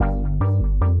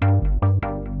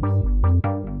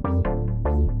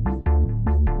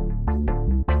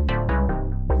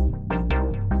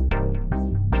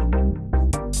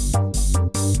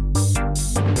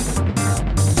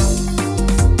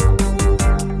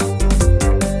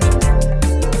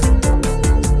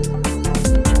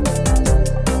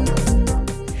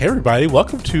Hey everybody,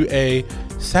 welcome to a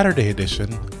Saturday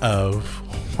edition of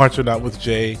Marching Out with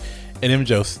Jay and M.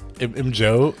 Jose. M.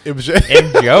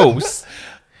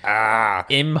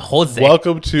 Jose.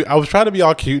 Welcome to, I was trying to be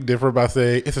all cute and different by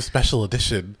saying it's a special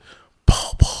edition.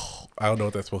 I don't know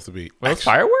what that's supposed to be. Those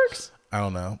fireworks? I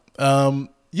don't know.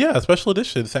 Yeah, special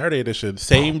edition, Saturday edition.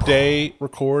 Same day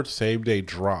record, same day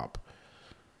drop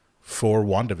for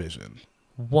WandaVision.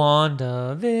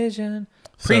 WandaVision.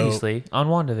 Previously on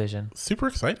WandaVision. Super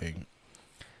exciting.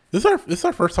 This is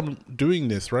our first time doing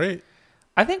this, right?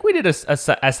 I think we did a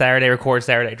Saturday record,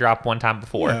 Saturday drop one time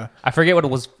before. Yeah. I forget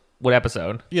what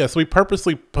episode. Yeah, so we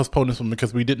purposely postponed this one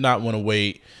because we did not want to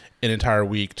wait an entire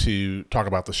week to talk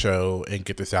about the show and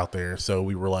get this out there. So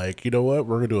we were like, you know what?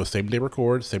 We're going to do a same day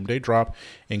record, same day drop,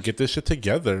 and get this shit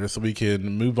together so we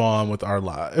can move on with our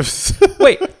lives.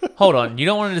 Wait, hold on. You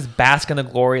don't want to just bask in the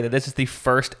glory that this is the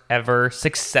first ever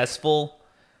successful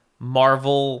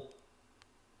Marvel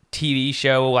TV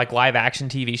show, like live action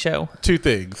TV show? Two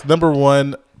things. Number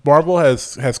one, Marvel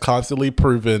has constantly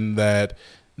proven that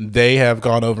they have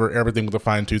gone over everything with a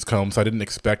fine tooth comb. So I didn't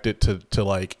expect it to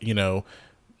like, you know,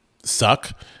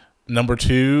 suck. Number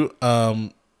two, I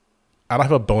don't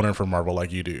have a boner for Marvel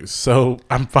like you do, so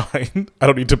I'm fine. I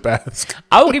don't need to bask.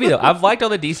 I will give you though, I've liked all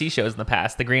the DC shows in the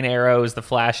past, the Green Arrows, the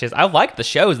Flashes. I've liked the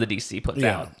shows the DC puts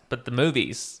out, but the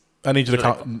movies. I need you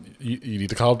to you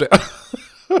need to calm down.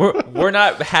 we're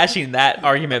not hashing that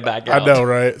argument back out. I know,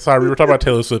 right? Sorry, we were talking about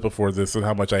Taylor Swift before this and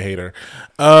how much I hate her.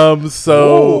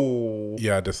 So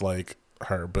yeah, I dislike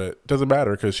her, but doesn't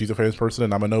matter because she's a famous person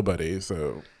and I'm a nobody.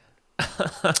 So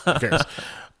who cares?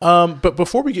 But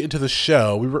before we get into the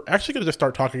show, we were actually going to just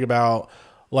start talking about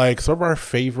like some of our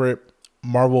favorite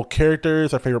Marvel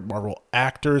characters, our favorite Marvel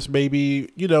actors,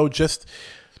 maybe, you know, just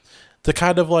to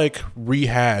kind of like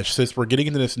rehash, since we're getting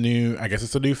into this new, I guess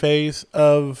it's a new phase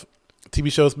of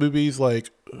TV shows, movies,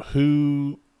 like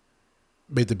who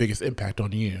made the biggest impact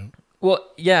on you? Well,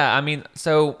 yeah, I mean,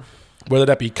 so whether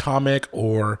that be comic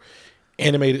or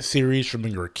animated series from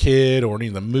when you were a kid or any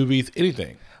of the movies,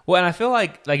 anything. Well, and I feel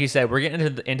like you said, we're getting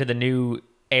into the new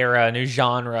era, new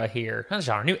genre here. Not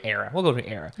genre, new era. We'll go to new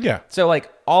era. Yeah. So, like,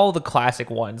 all the classic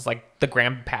ones, like the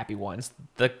Grandpappy ones,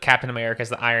 the Captain Americas,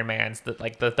 the Iron Mans, the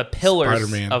pillars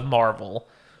Spider-Man. of Marvel,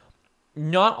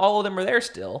 not all of them are there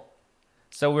still.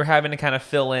 So we're having to kind of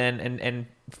fill in and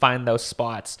find those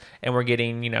spots. And we're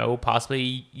getting, you know,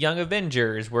 possibly Young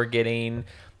Avengers. We're getting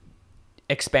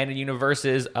expanded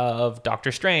universes of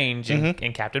Doctor Strange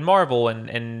and Captain Marvel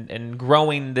and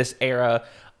growing this era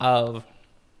of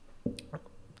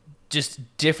just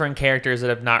different characters that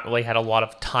have not really had a lot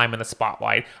of time in the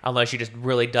spotlight unless you just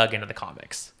really dug into the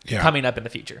comics coming up in the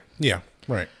future. Yeah,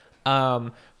 right.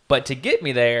 But to get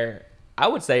me there, I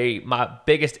would say my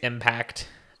biggest impact,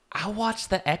 I watched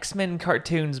the X-Men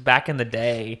cartoons back in the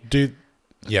day. Dude,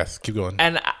 yes, keep going.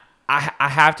 And I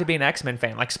have to be an X-Men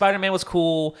fan. Like, Spider-Man was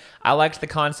cool. I liked the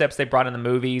concepts they brought in the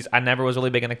movies. I never was really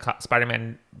big into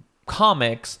Spider-Man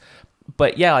comics.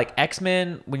 But yeah, like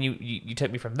X-Men, when you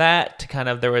took me from that to kind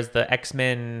of, there was the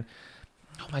X-Men,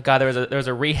 oh my God, there was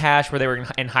a rehash where they were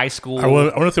in high school. I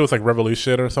want to say it was like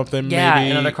Revolution or something. Yeah,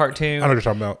 maybe. another cartoon. I know what you're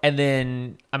talking about. And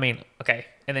then, I mean, okay.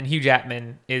 And then Hugh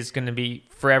Jackman is going to be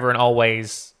forever and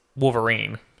always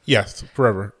Wolverine. Yes,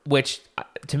 forever. Which,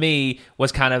 to me,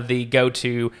 was kind of the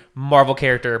go-to Marvel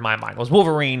character in my mind. Was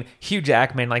Wolverine, Hugh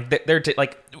Jackman. Like, they're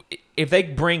like, if they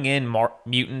bring in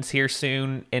mutants here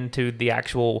soon into the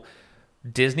actual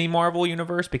Disney Marvel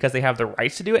universe because they have the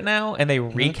rights to do it now, and they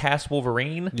recast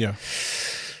Wolverine. Yeah,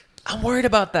 I'm worried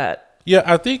about that. Yeah,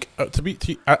 I think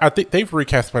I think they've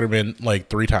recast Spider-Man like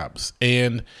 3 times,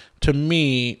 and to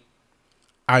me,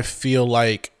 I feel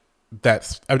like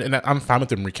and I'm fine with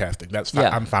them recasting. That's fine.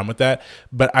 Yeah. I'm fine with that.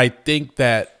 But I think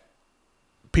that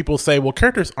people say, well,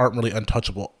 characters aren't really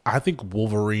untouchable. I think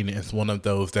Wolverine is one of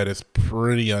those that is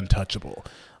pretty untouchable.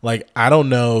 Like, I don't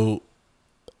know,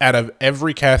 out of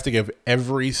every casting of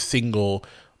every single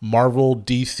Marvel,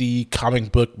 DC,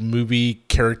 comic book, movie,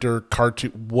 character,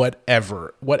 cartoon,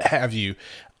 whatever, what have you,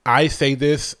 I say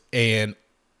this, and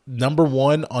number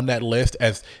one on that list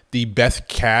as the best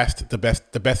cast, the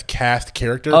best cast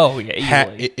character. Oh yeah,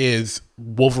 it is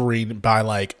Wolverine by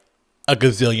like a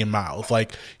gazillion miles.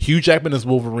 Like, Hugh Jackman as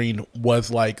Wolverine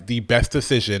was like the best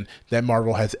decision that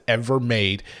Marvel has ever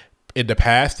made in the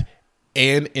past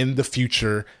and in the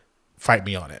future. Fight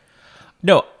me on it.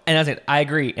 No, and I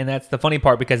agree, and that's the funny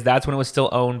part because that's when it was still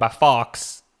owned by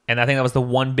Fox, and I think that was the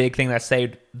one big thing that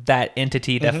saved that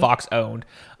entity that Fox owned.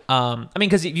 I mean,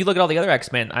 because if you look at all the other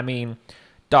X-Men, I mean,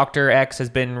 Dr. X has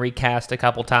been recast a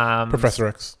couple times. Professor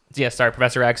X. Yeah, sorry,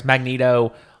 Professor X,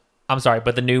 Magneto. I'm sorry,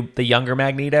 but the younger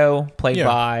Magneto, played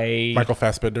by Michael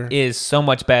Fassbender, is so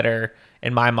much better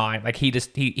in my mind. Like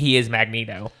he is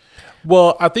Magneto.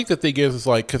 Well, I think the thing is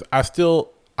like, because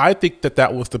I think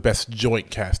that was the best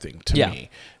joint casting to me,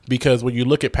 because when you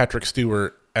look at Patrick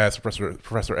Stewart as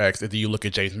Professor X, and then you look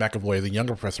at James McAvoy as the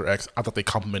younger Professor X, I thought they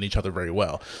complement each other very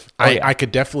well. I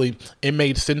could definitely, it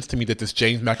made sense to me that this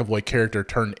James McAvoy character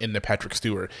turned into Patrick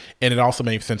Stewart, and it also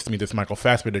made sense to me this Michael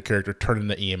Fassbender character turned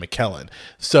into Ian McKellen.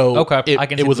 So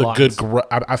it was a good.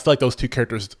 I feel like those two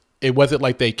characters. It wasn't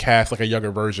like they cast like a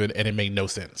younger version and it made no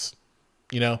sense.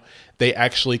 You know, they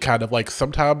actually kind of like,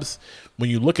 sometimes when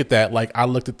you look at that, like I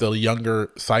looked at the younger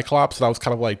Cyclops and I was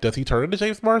kind of like, does he turn into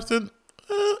James Marsden?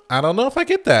 I don't know if I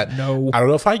get that. No, I don't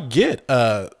know if I get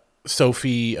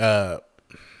Sophie Turner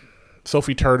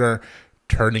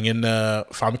turning into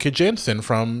Famke Janssen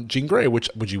from Jean Grey. Which,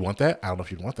 would you want that? I don't know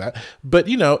if you'd want that, but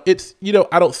you know, it's, you know,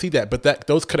 I don't see that. But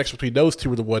those connections between those two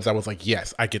were the ones I was like,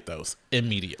 yes, I get those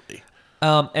immediately.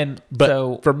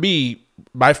 But for me,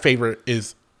 my favorite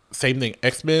is same thing.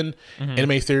 X-Men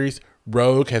anime series.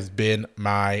 Rogue has been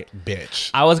my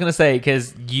bitch. I was going to say,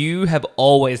 because you have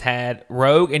always had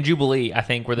Rogue and Jubilee, I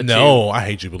think, were the two. No, I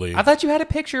hate Jubilee. I thought you had a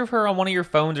picture of her on one of your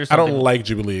phones or something. I don't like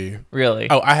Jubilee. Really?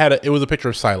 Oh, it was a picture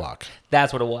of Psylocke.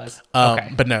 That's what it was.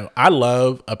 Okay. But no, I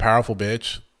love a powerful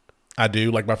bitch. I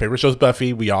do. Like, my favorite show is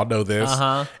Buffy. We all know this.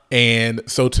 And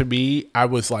so to me, I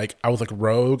was like,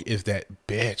 Rogue is that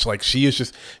bitch. Like, she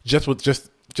is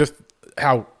just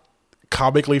how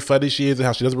comically funny she is and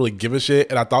how she doesn't really give a shit.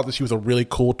 And I thought that she was a really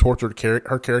cool, tortured character.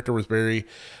 Her character was I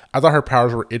thought her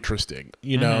powers were interesting,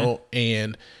 you know?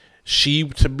 And she,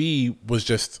 to me, was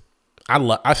just,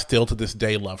 I still to this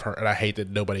day love her, and I hate that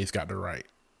nobody's gotten her right.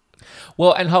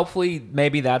 Well, and hopefully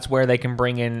maybe that's where they can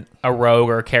bring in a Rogue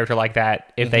or a character like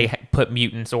that if they put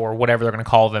mutants or whatever they're going to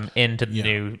call them into the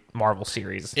new Marvel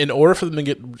series. In order for them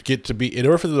to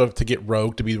get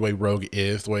Rogue to be the way Rogue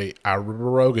is, the way I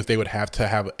remember Rogue is, they would have to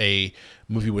have a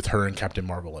movie with her and Captain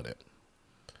Marvel in it.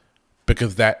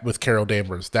 Because that with Carol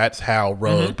Danvers, that's how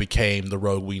Rogue became the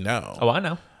Rogue we know. Oh, I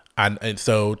know. And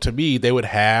so to me, they would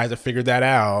have to figure that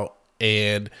out,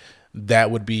 and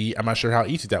that would be, I'm not sure how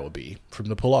easy that would be for them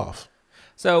to pull off.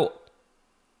 So,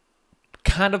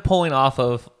 kind of pulling off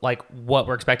of like what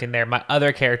we're expecting there, my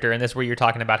other character, and this is where you're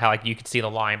talking about how like you could see the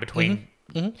line between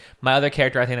my other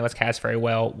character, I think that was cast very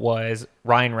well, was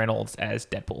Ryan Reynolds as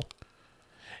Deadpool.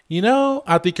 You know,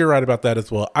 I think you're right about that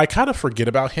as well. I kind of forget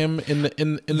about him in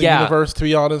the universe, to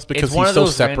be honest, because he's so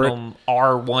separate. Random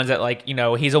are ones that, like, you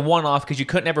know, he's a one-off because you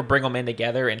couldn't ever bring them in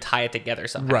together and tie it together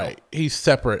somehow. Right. He's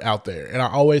separate out there, and I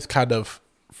always kind of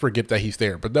forget that he's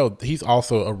there. But no, he's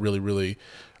also a really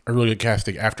good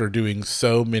casting after doing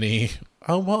so many.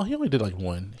 Oh, well, he only did like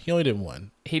one. He only did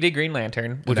one. He did Green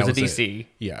Lantern, which was a DC.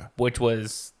 Yeah. Which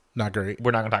was not great.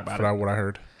 We're not going to talk about it. What I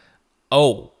heard.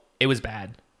 Oh, it was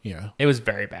bad. Yeah. It was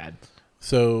very bad.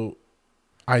 So,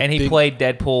 he played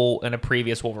Deadpool in a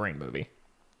previous Wolverine movie.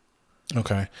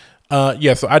 Okay.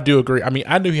 Yeah, so I do agree. I mean,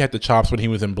 I knew he had the chops when he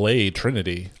was in Blade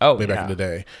Trinity way back in the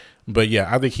day. But yeah,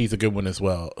 I think he's a good one as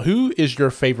well. Who is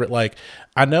your favorite? Like,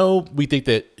 I know we think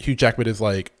that Hugh Jackman is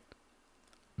like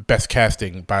best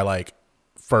casting by like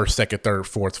first, second, third,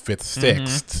 fourth, fifth,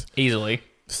 sixth. Easily.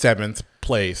 Seventh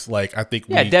place. Like, I think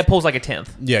Deadpool's like a 10th.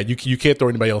 Yeah, you can't throw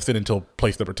anybody else in until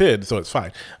place number 10, so it's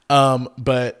fine.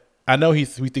 But I know we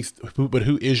think, but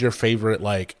who is your favorite,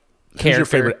 like, who's your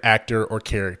favorite actor or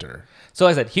character? So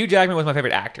like I said, Hugh Jackman was my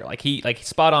favorite actor. Like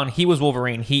spot on. He was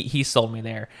Wolverine. He sold me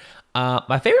there.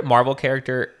 My favorite Marvel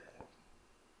character,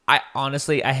 I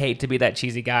hate to be that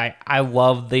cheesy guy. I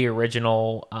love the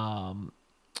original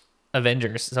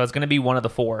Avengers. So it's going to be one of the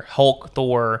four: Hulk,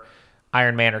 Thor,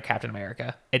 Iron Man, or Captain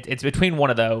America. It's between one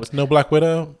of those. No Black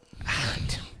Widow?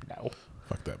 No.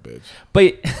 Fuck that bitch.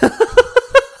 But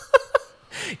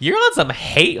you're on some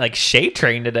shade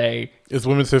train today. It's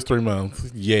Women's History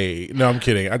Month. Yay. No, I'm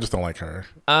kidding. I just don't like her.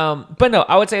 But no,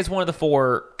 I would say it's one of the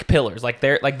four pillars.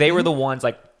 They were the ones,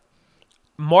 like,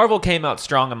 Marvel came out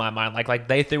strong in my mind. Like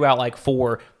they threw out like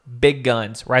four big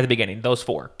guns right at the beginning. Those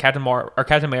four: Captain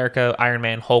America, Iron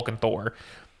Man, Hulk, and Thor.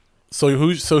 So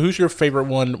who's your favorite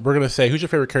one? We're gonna say who's your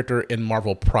favorite character in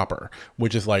Marvel proper,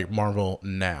 which is like Marvel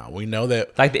now. We know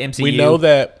that, like the MCU. We know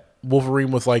that Wolverine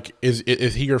was like, is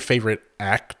he your favorite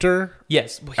actor?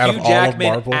 Yes, Hugh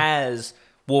Jackman as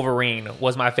Wolverine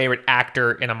was my favorite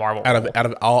actor in a Marvel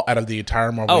out of the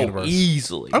entire Marvel universe.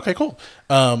 Easily. Okay, cool.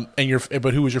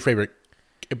 But who was your favorite?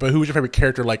 But who was your favorite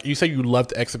character? Like, you say you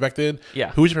loved X-Men.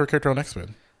 Yeah. Who was your favorite character on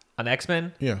X-Men? On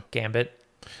X-Men? Yeah. Gambit.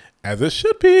 As it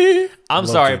should be. I'm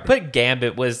sorry, but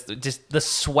Gambit was just the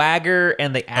swagger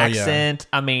and the accent.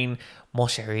 I mean, mon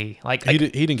chéri. He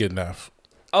didn't get enough.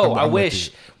 Oh, I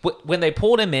wish when they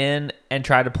pulled him in and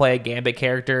tried to play a Gambit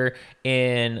character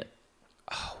in,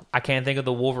 I can't think of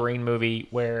the Wolverine movie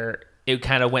where it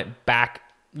kind of went back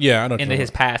into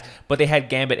his past, but they had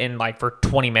Gambit in like for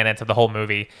 20 minutes of the whole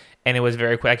movie, and it was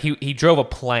very quick. Like he drove a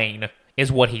plane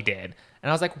is what he did. And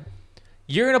I was like,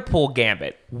 you're going to pull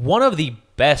Gambit, one of the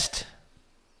best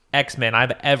X-Men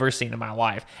I've ever seen in my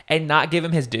life, and not give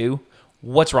him his due?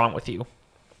 What's wrong with you?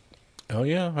 Oh,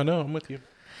 yeah, I know. I'm with you.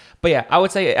 But yeah, I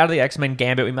would say out of the X-Men,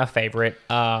 Gambit would be my favorite.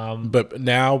 But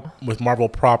now with Marvel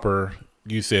proper,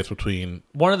 you say it's between...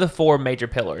 one of the 4 major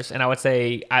pillars. And I would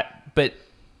say... but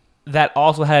that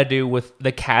also had to do with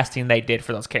the casting they did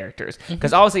for those characters.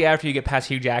 Because obviously after you get past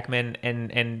Hugh Jackman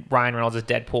and Ryan Reynolds as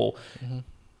Deadpool,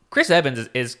 Chris Evans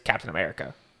is Captain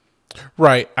America.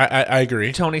 Right, I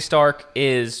agree. Tony Stark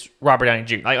is Robert Downey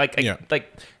Jr. Like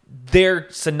they're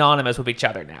synonymous with each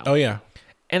other now. Oh yeah,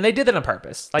 and they did that on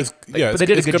purpose. But they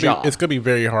did a good job. It's gonna be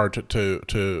very hard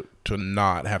to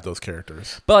not have those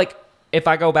characters. But like, if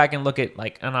I go back and look at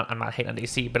I'm not hating on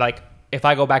DC, but like if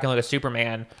I go back and look at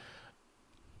Superman,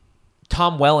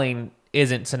 Tom Welling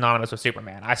isn't synonymous with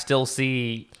Superman. I still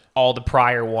see all the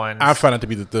prior ones. I find it to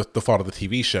be the fault of the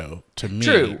TV show to me.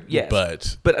 True,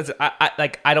 yes. But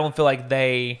I don't feel like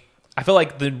I feel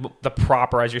like the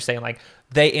proper, as you're saying, like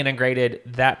they integrated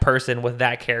that person with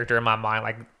that character in my mind,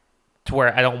 like to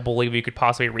where I don't believe you could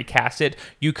possibly recast it.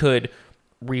 You could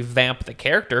revamp the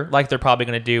character like they're probably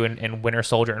going to do in Winter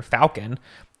Soldier and Falcon.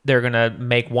 They're going to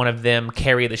make one of them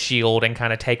carry the shield and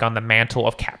kind of take on the mantle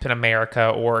of Captain America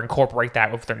or incorporate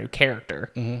that with their new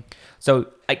character. Mm-hmm. So,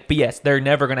 but yes, they're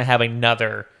never going to have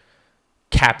another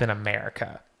Captain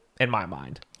America in my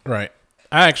mind. Right.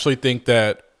 I actually think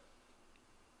that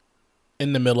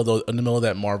in the middle of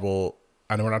that Marvel,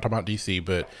 I know we're not talking about DC,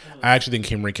 but I actually think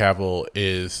Henry Cavill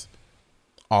is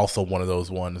also one of those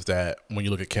ones that when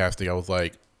you look at casting, I was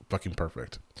like, fucking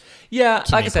perfect. Yeah,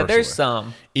 like I said, there's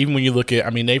some. Even when you look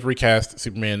at, they've recast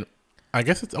Superman, I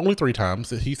guess it's only 3 times.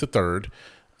 He's the third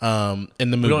in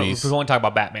the movies. We want to talk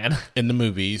about Batman. In the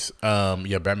movies.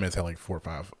 Yeah, Batman's had like 4 or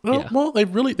 5. Well,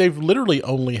 they've literally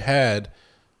only had,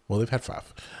 they've had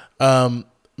 5.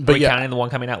 But yeah. Counting the one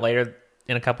coming out later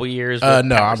in a couple years?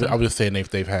 No, I was just saying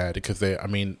they've had, because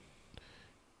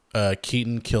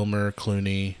Keaton, Kilmer,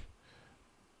 Clooney.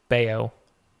 Bayo.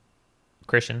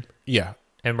 Christian. Yeah.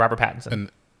 And Robert Pattinson.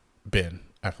 And Ben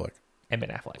Affleck.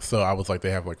 So I was like,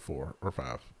 they have like 4 or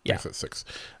 5. Yeah. I said 6.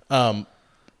 And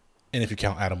if you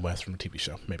count Adam West from the TV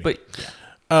show, maybe. But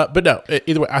yeah. But no,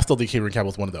 either way, I still think Henry Cavill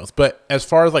is one of those. But as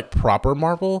far as like proper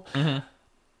Marvel,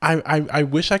 I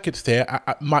wish I could say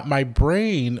my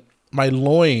brain, my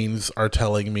loins are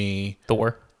telling me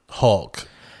Thor, Hulk.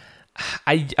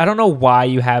 I don't know why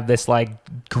you have this like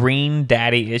green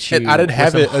daddy issue. And I didn't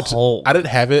have it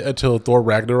until Thor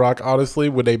Ragnarok. Honestly,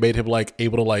 when they made him like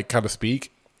able to like kind of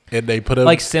speak, and they put him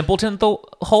like simpleton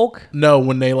Hulk. No,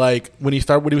 when they when he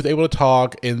was able to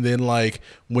talk, and then like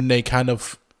when they kind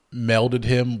of melded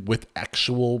him with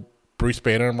actual Bruce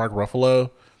Banner and Mark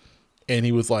Ruffalo, and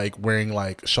he was like wearing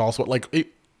like shawl sweat.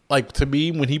 Like to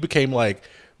me, when he became like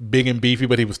big and beefy,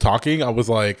 but he was talking, I was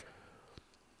like,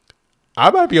 I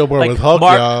might be on board with Hulk,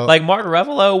 y'all. Like Mark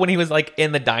Ruffalo when he was like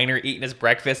in the diner eating his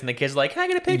breakfast, and the kid's like, "Can I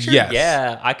get a picture?" Yes.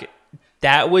 Yeah, I could.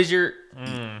 That was your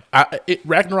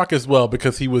Ragnarok as well,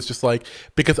 because he was just like,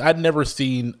 because I'd never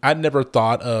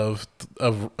thought of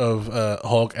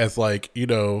Hulk as like,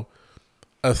 a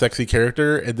sexy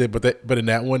character, and then but in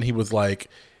that one he was like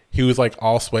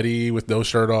all sweaty with no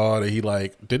shirt on, and he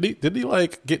like did he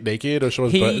like get naked or show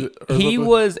his butt? He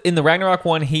was in the Ragnarok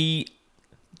one.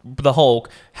 The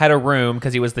Hulk had a room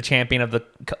because he was the champion of the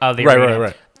arena.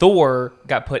 Right. Thor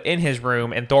got put in his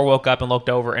room, and Thor woke up and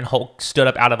looked over, and Hulk stood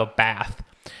up out of a bath,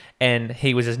 and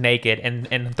he was just naked,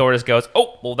 and Thor just goes,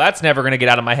 "Oh, well, that's never gonna get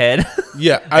out of my head."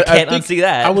 Yeah, I can't unsee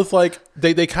that. I was like,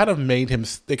 they kind of made him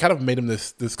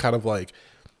this kind of like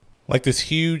this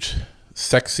huge,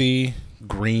 sexy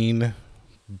green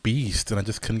beast, and I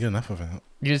just couldn't get enough of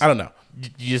it. I don't know.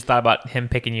 You just thought about him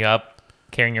picking you up,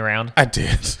 carrying you around? I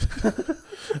did.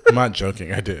 I'm not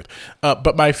joking. I did.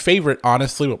 But my favorite,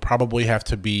 honestly, would probably have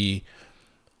to be,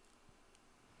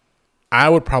 I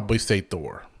would probably say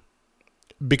Thor.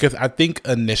 Because I think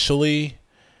initially,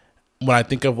 when I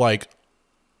think of like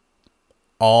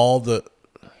all the,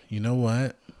 you know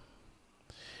what?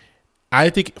 I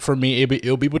think for me,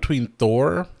 it'll be between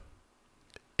Thor,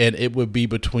 and it would be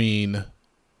between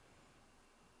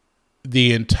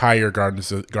the entire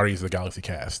Guardians of the Galaxy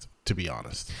cast, to be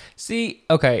honest. See,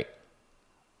 okay.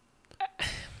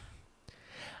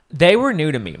 They were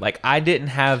new to me. Like, I didn't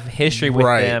have history with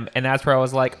them, and that's where I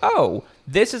was like, oh,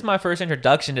 this is my first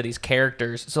introduction to these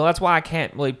characters, so that's why I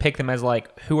can't really pick them as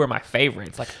like who are my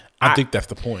favorites. Like I think that's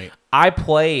the point. I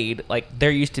played like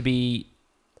there used to be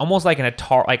almost like an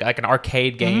like an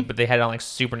arcade game, but they had it on like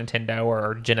Super Nintendo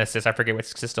or Genesis. I forget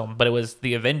which system, but it was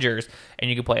the Avengers, and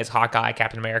you could play as Hawkeye,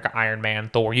 Captain America, Iron Man,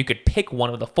 Thor. You could pick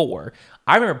one of the four.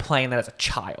 I remember playing that as a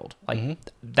child. Like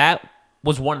that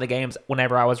was one of the games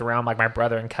whenever I was around like my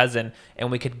brother and cousin,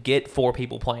 and we could get 4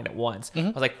 people playing at once. I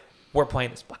was like, we're playing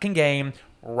this fucking game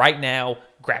right now.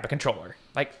 Grab a controller.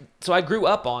 Like, so I grew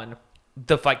up on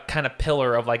the like kind of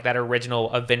pillar of like that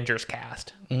original Avengers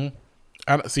cast.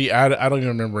 I don't even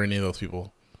remember any of those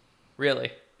people.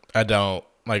 Really? I don't.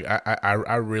 Like,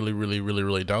 I really, really, really,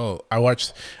 really don't.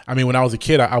 When I was a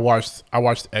kid, I watched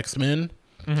X-Men.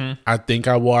 I think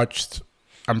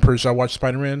I'm pretty sure I watched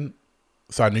Spider-Man.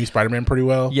 So I knew Spider-Man pretty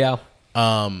well. Yeah.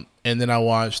 And then I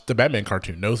watched the Batman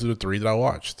cartoon. Those are the 3 that I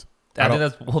watched.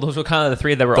 Those were kind of the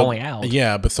 3 that were only out.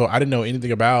 Yeah, but so I didn't know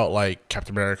anything about like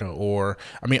Captain America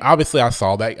obviously I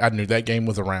saw that. I knew that game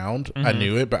was around. I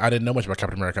knew it, but I didn't know much about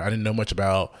Captain America. I didn't know much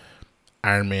about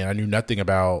Iron Man. I knew nothing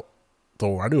about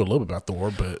Thor. I knew a little bit about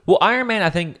Thor, but... Well, Iron Man, I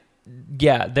think,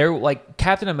 yeah, they're like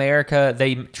Captain America,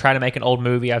 they try to make an old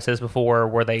movie, I've said this before,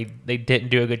 where they didn't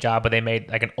do a good job, but they made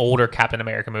like an older Captain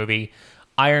America movie.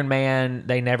 Iron Man,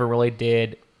 they never really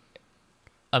did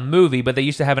a movie, but they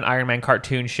used to have an Iron Man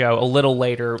cartoon show a little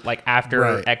later, like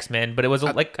after X-Men, but it was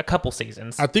like a couple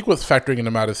seasons. I think what's factoring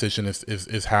into my decision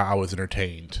is how I was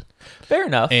entertained. Fair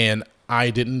enough. And I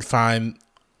didn't find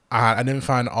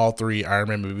all 3 Iron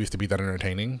Man movies to be that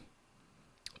entertaining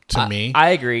to me. I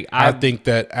agree. I think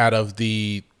that out of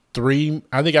the 3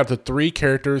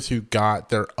 characters who got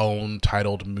their own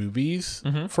titled movies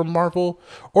from Marvel,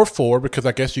 or 4, because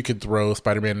I guess you could throw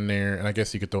Spider-Man in there, and I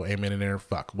guess you could throw Ant-Man in there.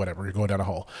 Fuck, whatever. You're going down a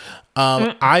hole.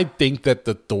 I think that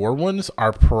the Thor ones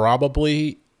are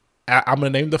probably... I'm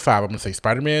going to name the 5. I'm going to say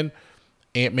Spider-Man,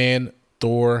 Ant-Man,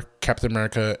 Thor, Captain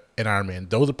America, and Iron Man.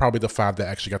 Those are probably the 5 that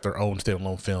actually got their own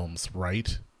standalone films,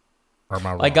 right? Or am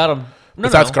I wrong? I got them.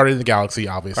 Besides Guardians of the Galaxy,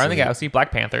 obviously. Guardians of the Galaxy,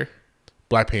 Black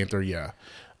Panther, yeah.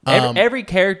 Every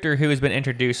character who has been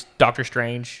introduced, Doctor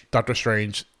Strange,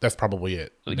 that's probably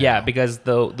it. Now. Yeah, because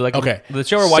the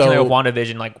show we're watching, so,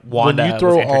 WandaVision, like Wanda. When you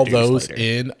throw all those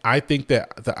in, I think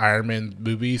that the Iron Man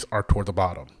movies are toward the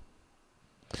bottom.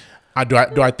 Do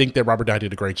I think that Robert Downey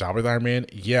did a great job with Iron Man?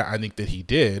 Yeah, I think that he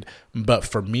did. But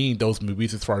for me, those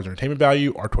movies, as far as entertainment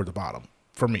value, are toward the bottom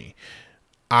for me.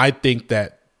 I think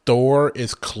that Thor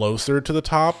is closer to the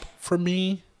top for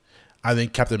me. I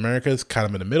think Captain America is kind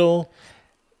of in the middle.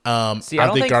 I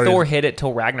don't think Thor hit it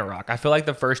till Ragnarok. I feel like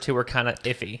the first 2 were kind of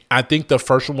iffy. I think the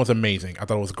first one was amazing. I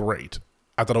thought it was great.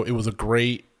 I thought it was a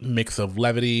great mix of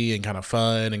levity and kind of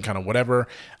fun and kind of whatever.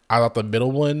 I thought the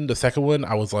middle one, the second one,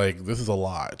 I was like, this is a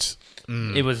lot.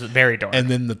 It was very dark. And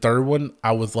then the third one,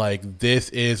 I was like, this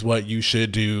is what you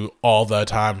should do all the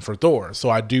time for Thor.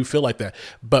 So I do feel like that.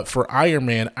 But for Iron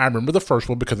Man, I remember the first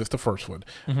one because it's the first one.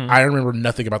 I remember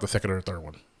nothing about the second or the third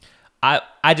one.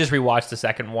 I just rewatched the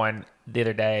second one the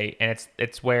other day, and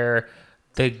it's where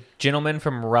the gentleman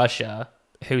from Russia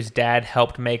whose dad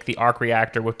helped make the arc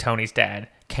reactor with Tony's dad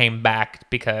came back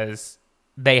because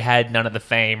they had none of the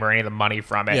fame or any of the money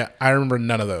from it. Yeah, I remember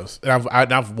none of those, and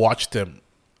I've watched them.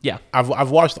 Yeah, I've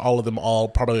watched all of them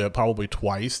probably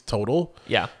twice total.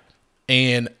 Yeah.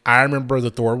 And I remember the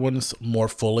Thor ones more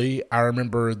fully. I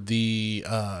remember the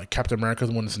Captain America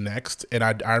ones next, and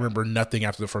I remember nothing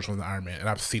after the first one, the Iron Man. And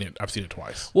I've seen it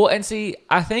twice. Well, and see,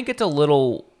 I think it's a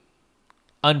little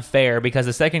unfair because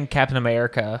the third Captain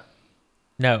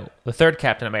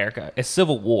America is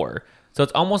Civil War, so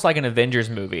it's almost like an Avengers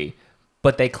movie,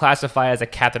 but they classify as a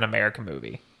Captain America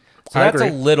movie. So that's a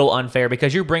little unfair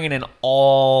because you're bringing in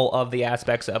all of the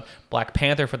aspects of Black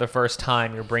Panther for the first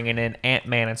time. You're bringing in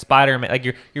Ant-Man and Spider-Man. Like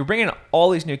you're bringing in all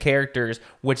these new characters,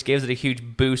 which gives it a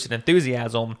huge boost and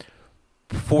enthusiasm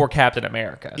for Captain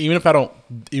America. Even if I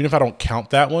don't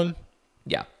count that one,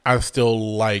 yeah, I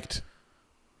still liked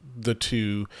the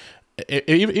 2.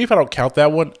 Even if I don't count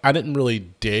that one, I didn't really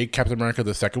dig Captain America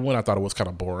the second one. I thought it was kind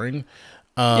of boring.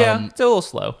 Yeah, it's a little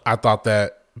slow. I thought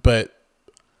that, but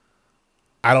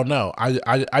I don't know.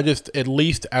 I just, at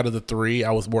least out of the 3, I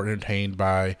was more entertained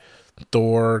by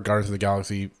Thor, Guardians of the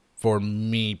Galaxy, for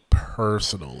me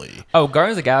personally. Oh,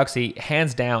 Guardians of the Galaxy,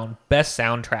 hands down, best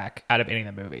soundtrack out of any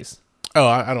of the movies. Oh,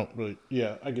 I don't really,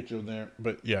 yeah, I get you in there.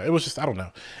 But yeah, it was just, I don't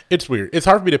know. It's weird. It's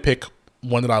hard for me to pick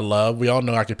one that I love. We all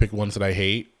know I can pick ones that I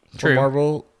hate from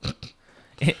Marvel.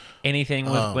 Anything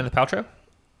with Gwyneth Paltrow?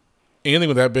 Anything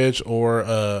with that bitch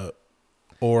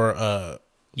or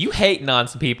You hating on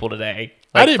some people today.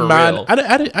 Like, I didn't mind. real.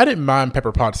 I didn't mind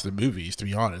Pepper Potts in the movies. To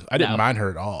be honest, I didn't mind her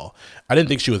at all. I didn't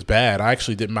think she was bad. I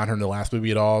actually didn't mind her in the last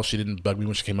movie at all. She didn't bug me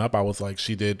when she came up. I was like,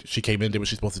 she came in, did what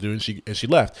she's supposed to do, and she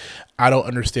left. I don't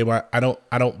understand why. I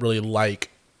don't really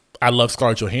like. I love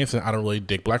Scarlett Johansson. I don't really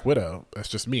dig Black Widow. That's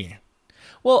just me.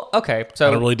 Well, okay, so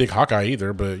I don't really dig Hawkeye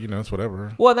either, but it's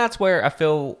whatever. Well, that's where I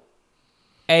feel.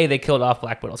 They killed off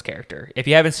Black Widow's character. If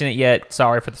you haven't seen it yet,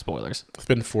 sorry for the spoilers. It's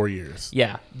been 4 years.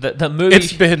 Yeah, the movie.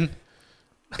 It's been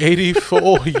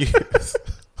 84 years.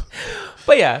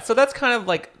 But yeah, so that's kind of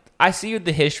like, I see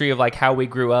the history of like how we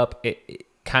grew up. It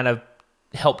kind of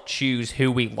helped choose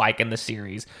who we like in the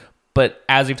series. But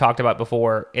as we've talked about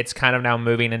before, it's kind of now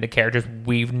moving into characters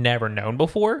we've never known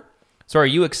before. So are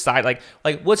you excited?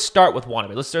 Like let's start with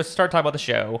WandaVision. Let's just start talking about the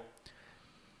show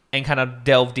and kind of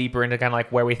delve deeper into kind of like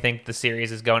where we think the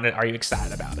series is going. Are you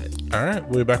excited about it? All right,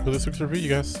 we'll be back with this week's review, you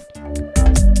guys.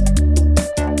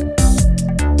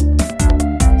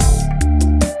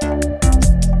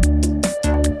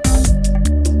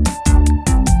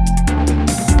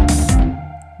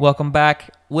 Welcome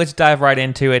back. Let's dive right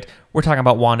into it. We're talking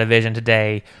about WandaVision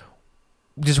today.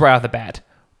 Just right off the bat,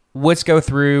 let's go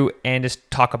through and just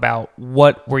talk about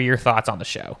what were your thoughts on the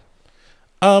show.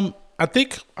 I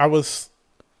think I was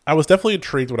definitely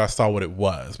intrigued when I saw what it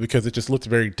was, because it just looked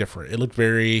very different. It looked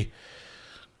very,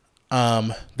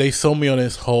 they sold me on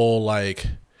this whole like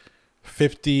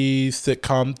 50s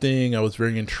sitcom thing. I was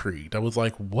very intrigued. I was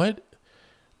like, what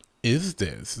is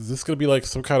this? Is this going to be like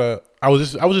some kind of, I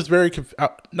was just very,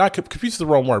 not confused is the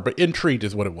wrong word, but intrigued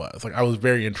is what it was. Like, I was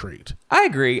very intrigued. I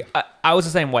agree. I was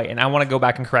the same way. And I want to go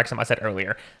back and correct something I said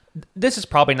earlier. This is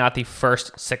probably not the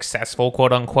first successful,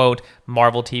 quote unquote,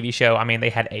 Marvel TV show. I mean, they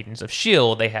had Agents of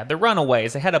S.H.I.E.L.D., they had The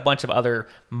Runaways, they had a bunch of other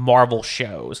Marvel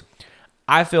shows.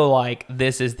 I feel like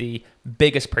this is the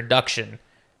biggest production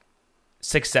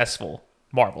successful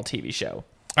Marvel TV show.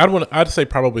 I'd say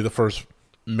probably the first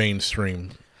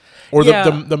mainstream, or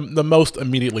the most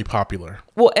immediately popular.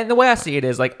 Well, and the way I see it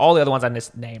is like all the other ones I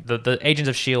just named, the Agents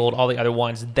of S.H.I.E.L.D., all the other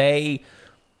ones, they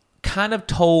kind of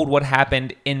told what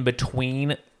happened in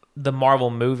between the Marvel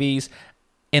movies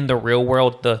in the real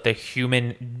world, the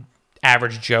human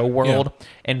average Joe world,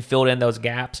 and filled in those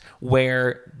gaps,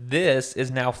 where this is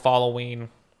now following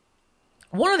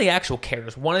one of the actual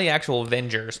characters, one of the actual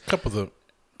Avengers. A couple of the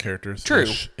characters. True.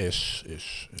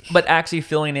 Ish. But actually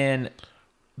filling in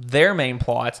their main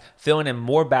plots, filling in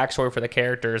more backstory for the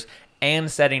characters,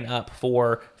 and setting up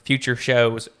for future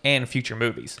shows and future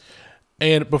movies.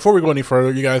 And before we go any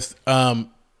further, you guys,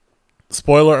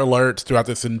 spoiler alerts throughout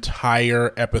this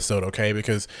entire episode, okay?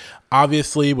 Because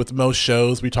obviously with most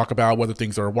shows, we talk about whether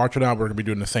things are watched or not. We're going to be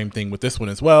doing the same thing with this one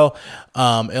as well.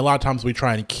 And a lot of times we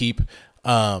try and keep,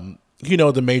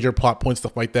 the major plot points,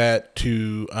 stuff like that,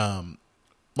 to,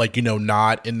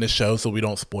 not in the show, so we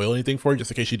don't spoil anything for you,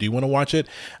 just in case you do want to watch it.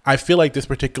 I feel like this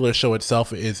particular show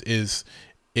itself is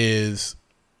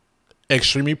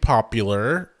extremely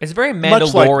popular. It's very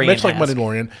Mandalorian, much like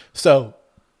Mandalorian. So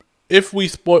if we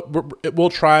spoil, we'll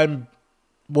try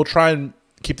and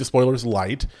keep the spoilers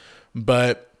light,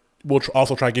 but we'll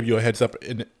also try to give you a heads up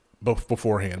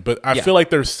beforehand. But I feel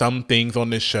like there's some things on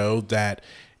this show that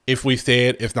if we say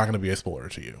it, it's not going to be a spoiler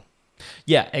to you.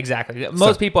 Yeah, exactly.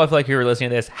 Most people, I feel like, who are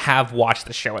listening to this have watched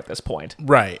the show at this point,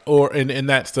 right? And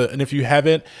if you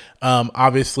haven't,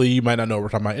 obviously you might not know what we're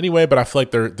talking about anyway. But I feel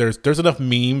like there's enough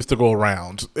memes to go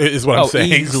around, is what I'm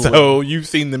saying. Easily. So you've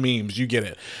seen the memes, you get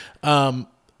it.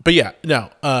 But yeah,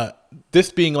 no.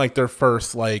 This being like their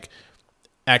first like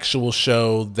actual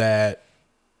show that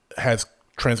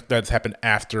that's happened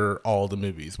after all the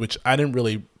movies, which I didn't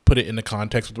really put it in the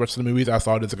context with the rest of the movies. I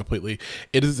saw it as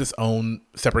it is its own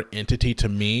separate entity to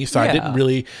me. So I didn't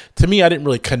really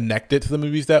connect it to the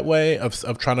movies that way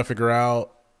of trying to figure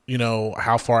out,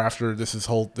 how far after this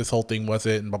whole thing was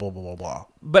it, and blah, blah, blah, blah, blah.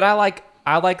 But I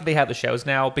like they have the shows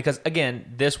now, because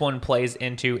again, this one plays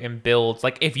into and builds,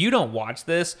 like, if you don't watch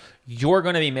this, you're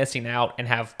going to be missing out and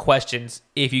have questions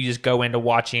if you just go into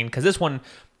watching, because this one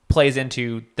plays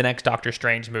into the next Doctor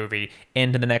Strange movie,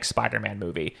 into the next Spider-Man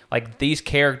movie. Like, these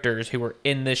characters who are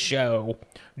in this show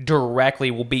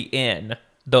directly will be in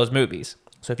those movies.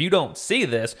 So if you don't see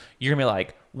this, you're gonna be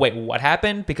like, wait, what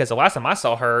happened? Because the last time I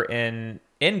saw her in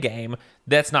Endgame,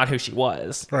 that's not who she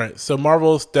was. Right. So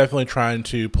Marvel's definitely trying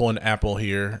to pull an Apple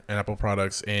here, and Apple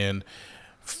products, and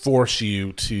force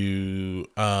you to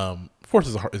force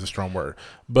is a strong word,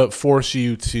 but force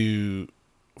you into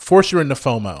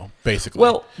FOMO, basically.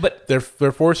 Well, but they're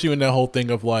forcing you in that whole thing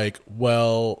of like,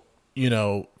 well,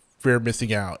 fear of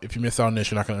missing out. If you miss out on this,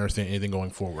 you're not going to understand anything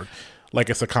going forward. like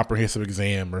it's a comprehensive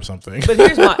exam or something. But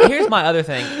here's my other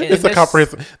thing. It's a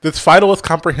comprehensive. This final is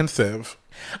comprehensive.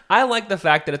 I like the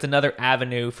fact that it's another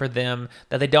avenue for them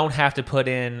that they don't have to put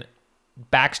in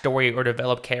backstory or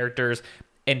develop characters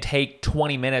and take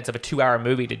 20 minutes of a 2-hour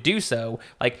movie to do so.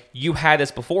 Like, you had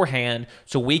this beforehand,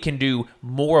 so we can do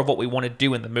more of what we want to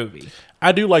do in the movie.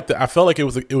 I do like that. I felt like it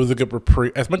was a good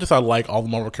reprieve. As much as I like all the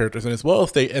Marvel characters, and as well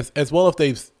as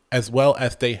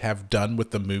they have done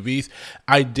with the movies,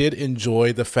 I did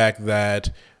enjoy the fact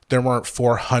that there weren't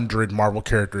 400 Marvel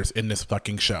characters in this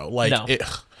fucking show. Like, no.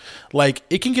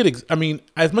 It can get. I mean,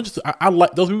 as much as I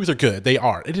like those movies are good, they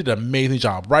are. It did an amazing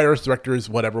job. Writers, directors,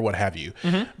 whatever, what have you.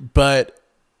 Mm-hmm. But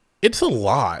it's a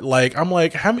lot. Like, I'm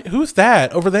like, who's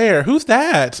that over there? Who's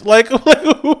that? Like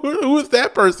who is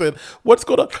that person? What's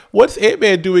going on? What's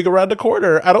Ant-Man doing around the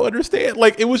corner? I don't understand.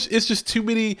 Like, it's just too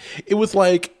many. It was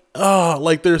like, oh,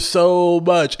 like there's so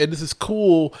much, and this is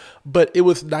cool. But it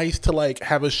was nice to like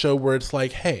have a show where it's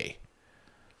like, hey,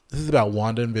 this is about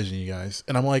Wanda and Vision, you guys,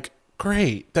 and I'm like,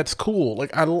 great, that's cool. Like,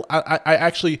 I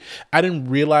actually didn't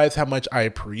realize how much I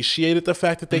appreciated the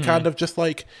fact that they kind of just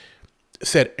like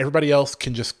said everybody else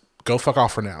can just go fuck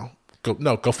off for now.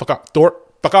 Go fuck off. Thor,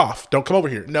 fuck off. Don't come over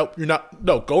here. Nope, you're not.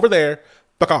 No, go over there.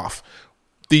 Fuck off.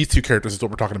 These two characters is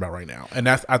what we're talking about right now. And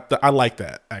that's, I like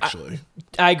that, actually.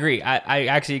 I agree. I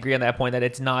actually agree on that point that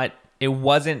it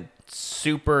wasn't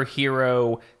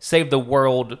superhero save the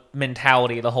world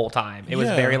mentality the whole time. It was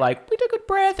very like, we took a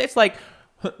breath. It's like,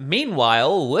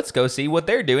 meanwhile, let's go see what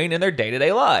they're doing in their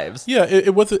day-to-day lives. Yeah,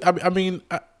 it wasn't, I mean,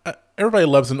 everybody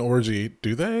loves an orgy,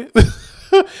 do they?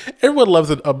 Everyone loves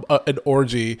an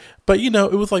orgy, but it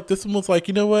was like, this one was like,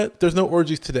 you know what? There's no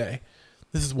orgies today.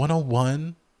 This is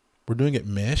 101. We're doing it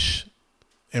mish,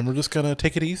 and we're just gonna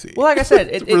take it easy. Well, like I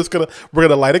said, we're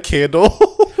gonna light a candle.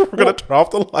 We're gonna turn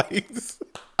off the lights.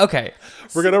 Okay.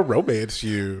 We're going to romance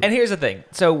you. And here's the thing.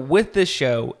 So with this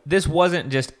show, this wasn't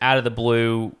just out of the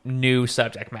blue new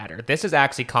subject matter. This is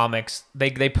actually comics.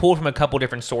 They pulled from a couple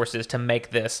different sources to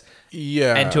make this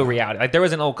into a reality. Like there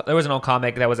was an old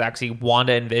comic that was actually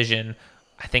Wanda and Vision,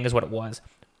 I think is what it was.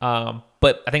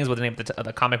 But I think is what the name of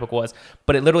the comic book was.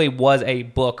 But it literally was a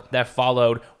book that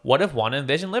followed what if Wanda and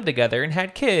Vision lived together and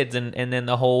had kids, and then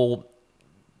the whole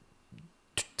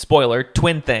spoiler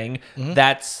twin thing.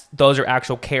 Mm-hmm. Those are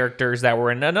actual characters that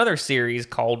were in another series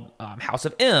called House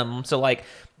of M. So like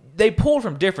they pulled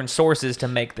from different sources to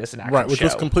make this an actual show. Right, which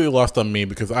was completely lost on me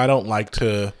because I don't like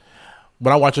to.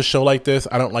 When I watch a show like this,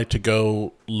 I don't like to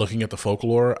go looking at the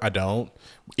folklore. I don't.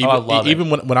 I love it. Even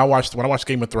when I watched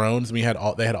Game of Thrones, they had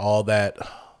all that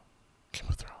Game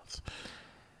of Thrones.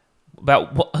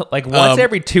 About like once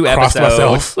every 2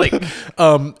 episodes, like,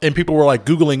 and people were like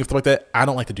Googling and stuff like that. I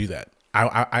don't like to do that.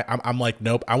 I'm like,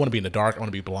 nope. I want to be in the dark. I want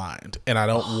to be blind, and I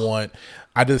don't want.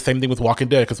 I did the same thing with Walking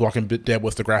Dead because Walking Dead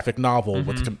was the graphic novel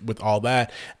with all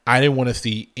that. I didn't want to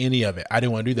see any of it. I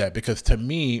didn't want to do that because to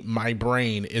me, my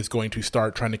brain is going to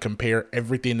start trying to compare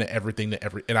everything to everything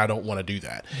and I don't want to do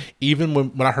that. Even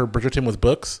when I heard Bridgerton was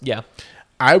books,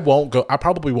 I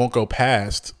probably won't go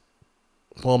past.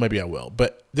 Well, maybe I will,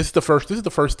 but this is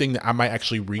the first thing that I might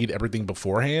actually read everything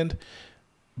beforehand.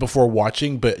 Before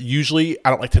watching, but usually I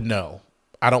don't like to know.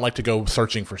 I don't like to go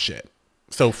searching for shit.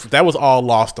 So that was all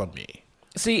lost on me.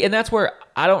 See, and that's where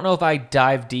I don't know if I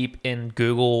dive deep in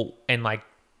Google and like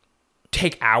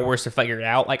take hours to figure it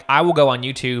out. Like I will go on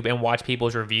YouTube and watch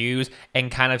people's reviews and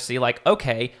kind of see like,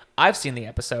 okay, I've seen the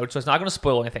episode, so it's not going to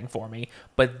spoil anything for me.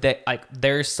 But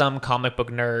there's some comic book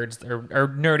nerds or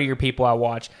nerdier people I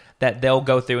watch that they'll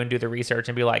go through and do the research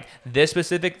and be like, this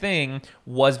specific thing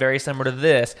was very similar to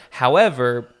this.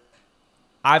 However,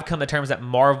 I've come to terms that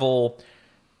Marvel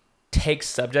takes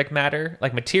subject matter,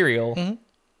 like material,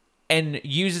 and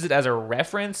uses it as a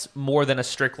reference more than a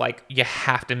strict, like, you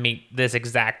have to meet this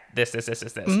exact, this.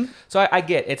 So I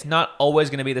get it's not always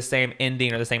going to be the same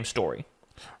ending or the same story.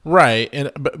 Right,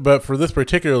 and but for this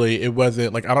particularly, it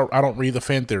wasn't like I don't read the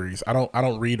fan theories. I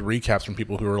don't read recaps from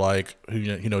people who are like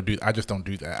do. I just don't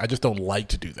do that. I just don't like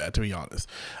to do that, to be honest.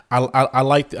 I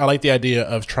like the idea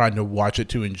of trying to watch it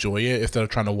to enjoy it instead of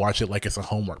trying to watch it like it's a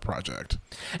homework project.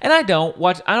 And I don't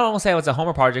want to say it's a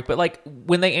homework project, but like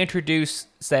when they introduce,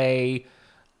 say,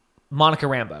 Monica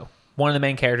Rambeau, one of the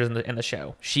main characters in the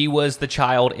show, she was the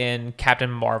child in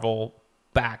Captain Marvel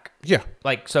back. Yeah.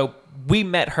 Like, so we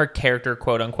met her character,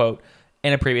 quote unquote,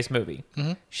 in a previous movie.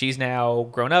 Mm-hmm. She's now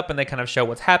grown up and they kind of show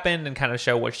what's happened and kind of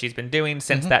show what she's been doing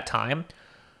since that time.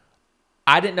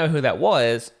 I didn't know who that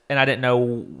was, and I didn't know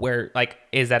where, like,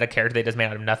 is that a character they just made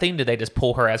out of nothing? Did they just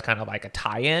pull her as kind of like a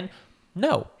tie-in?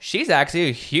 No, she's actually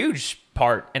a huge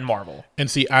part in Marvel. And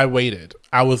see, I waited.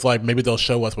 I was like, maybe they'll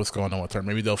show us what's going on with her.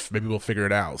 Maybe we'll figure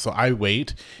it out. So I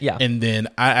wait. Yeah. And then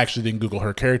I actually didn't Google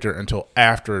her character until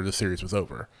after the series was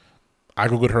over. I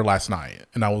Googled her last night,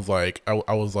 and I was like,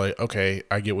 okay,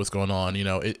 I get what's going on,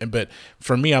 but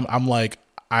for me, I'm like,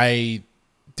 I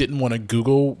didn't want to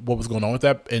Google what was going on with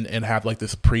that and have like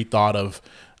this pre-thought of,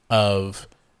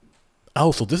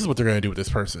 oh, so this is what they're going to do with this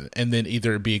person. And then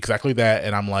either it be exactly that,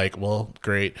 and I'm like, well,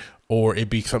 great, or it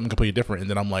be something completely different. And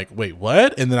then I'm like, wait,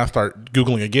 what? And then I start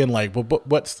Googling again, like, well,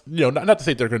 what's, not to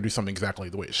say they're going to do something exactly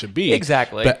the way it should be.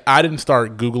 Exactly. But I didn't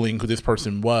start Googling who this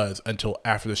person was until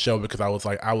after the show, because I was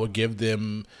like, they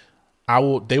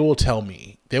will tell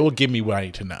me, they will give me what I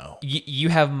need to know. You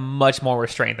have much more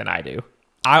restraint than I do.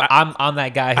 I'm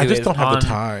that guy who I just don't have the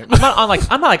time.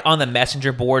 I'm not like on the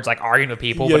messenger boards like arguing with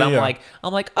people, but I'm like,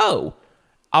 oh,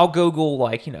 I'll Google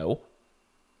like,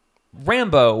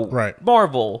 Rambo, right,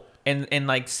 Marvel, and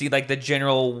like see like the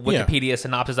general Wikipedia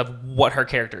synopsis of what her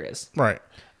character is. Right.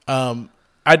 I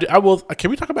will.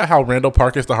 Can we talk about how Randall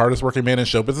Park is the hardest working man in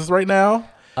show business right now?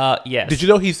 Yes. Did you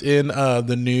know he's in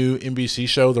the new NBC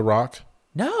show, The Rock?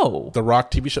 No. The Rock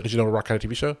TV show. Did you know Rock had a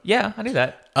TV show? Yeah, I knew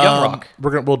that. Young Rock.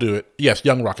 We'll do it. Yes,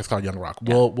 Young Rock. It's called Young Rock.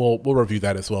 Yeah. We'll review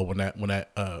that as well when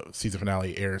that season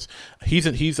finale airs. He's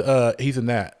in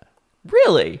that.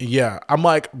 Really? Yeah. I'm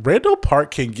like, Randall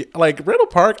Park Randall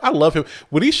Park, I love him.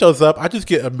 When he shows up, I just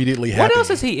get immediately happy. What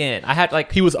else is he in?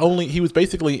 He was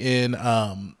basically in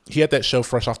he had that show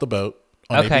Fresh Off the Boat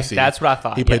on ABC. That's what I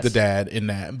thought. He played the dad in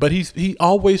that. But he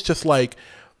always just like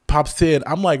pops in.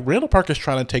 I'm like, Randall Park is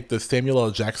trying to take the Samuel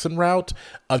L. Jackson route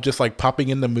of just like popping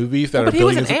in the movies that are billions.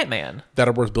 But he was in Ant-Man. That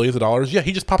are worth billions of dollars. Yeah,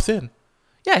 he just pops in.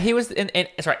 Yeah, he was in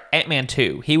Ant-Man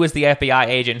 2. He was the FBI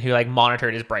agent who like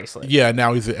monitored his bracelet. Yeah,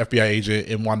 now he's an FBI agent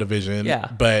in WandaVision. Yeah.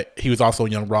 But he was also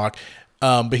in Young Rock.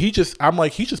 But he's just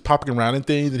popping around in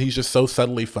things, and he's just so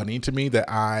subtly funny to me that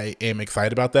I am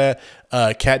excited about that.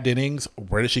 Kat Dennings,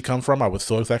 where did she come from? I was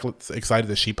so excited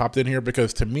that she popped in here,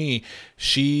 because to me,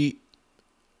 she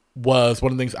was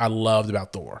one of the things I loved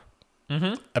about Thor.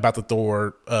 Mm-hmm.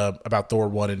 About Thor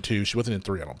 1 and 2. She wasn't in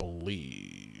 3, I don't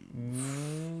believe.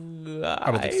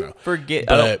 I don't think so. I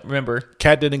don't remember.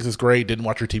 Kat Dennings is great. Didn't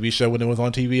watch her TV show when it was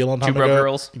on TV a long time ago.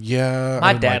 Girls. Yeah.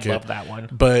 My dad loved that one.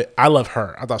 But I love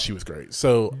her. I thought she was great.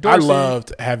 So Dorsey. I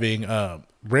loved having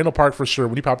Randall Park for sure.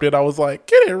 When he popped in, I was like,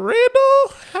 get it,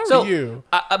 Randall. How are you?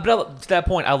 But to that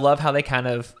point, I love how they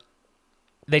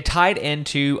tied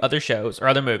into other shows or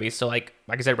other movies. So like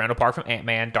I said, Randall Park from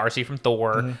Ant-Man, Darcy from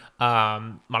Thor,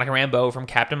 Monica Rambeau from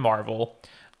Captain Marvel,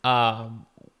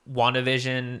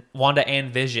 Wanda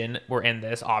and Vision were in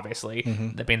this, obviously.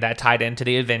 That being that tied into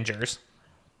the Avengers.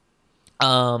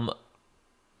 I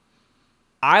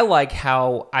like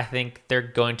how I think they're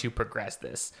going to progress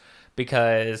this,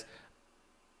 because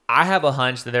I have a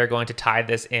hunch that they're going to tie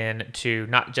this in to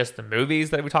not just the movies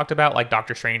that we talked about, like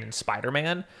Doctor Strange and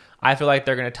Spider-Man. I feel like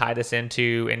they're going to tie this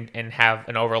into and have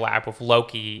an overlap with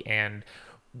Loki and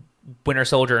Winter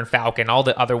Soldier and Falcon, all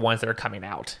the other ones that are coming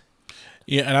out.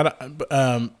 Yeah,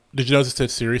 and did you notice it said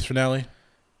series finale?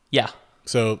 Yeah.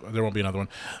 So there won't be another one.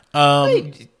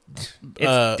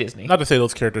 It's Disney. Not to say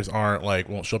those characters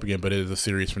won't show up again, but it is a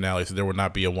series finale, so there will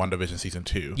not be a WandaVision season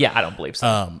 2. Yeah, I don't believe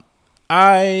so.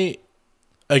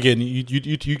 Again,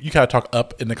 you kind of talk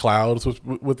up in the clouds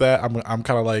with that. I'm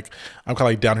kind of like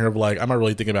down here of like, I'm not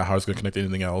really thinking about how it's going to connect to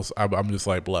anything else. I'm just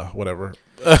like, blah, whatever.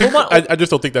 Well, I just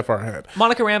don't think that far ahead.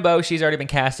 Monica Rambeau, she's already been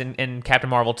cast in Captain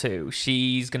Marvel 2.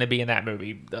 She's going to be in that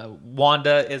movie.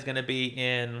 Wanda is going to be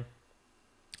in,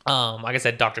 like I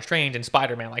said, Doctor Strange and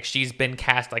Spider-Man. Like, she's been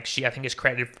cast, like I think is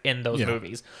credited in those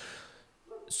movies.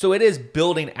 So it is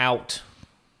building out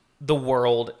the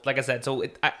world, like I said. So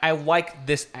I like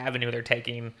this avenue they're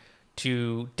taking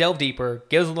to delve deeper,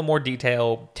 give us a little more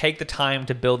detail, take the time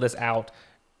to build this out,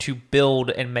 to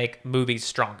build and make movies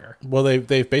stronger. Well,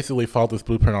 they've basically followed this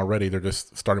blueprint already. They're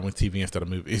just starting with TV instead of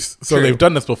movies. So True. They've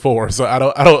done this before. So I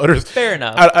don't understand. Fair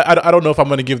enough. I don't know if I'm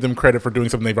going to give them credit for doing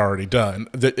something they've already done.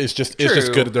 It's just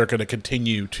good that they're going to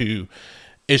continue to.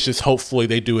 It's just hopefully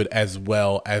they do it as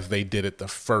well as they did it the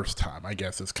first time. I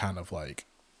guess is kind of like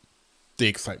the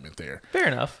excitement there. Fair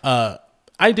enough.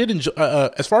 I did enjoy,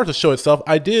 as far as the show itself,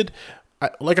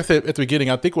 like I said at the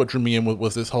beginning, I think what drew me in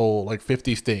was this whole like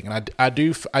 50s thing. And I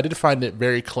did find it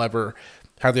very clever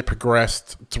how they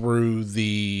progressed through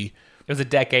it was a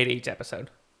decade each episode.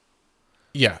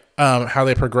 Yeah. How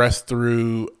they progressed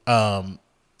through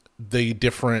the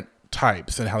different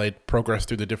types and how they progressed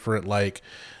through the different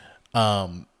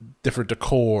different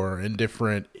decor and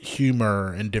different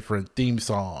humor and different theme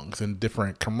songs and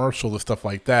different commercials and stuff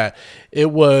like that.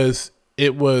 It was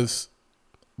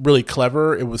really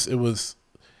clever. It was.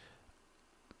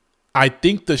 I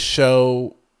think the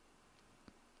show.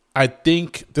 I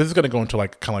think this is going to go into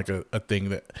like kind of like a thing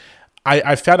that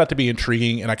I found out to be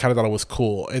intriguing, and I kind of thought it was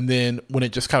cool. And then when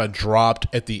it just kind of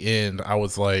dropped at the end, I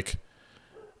was like,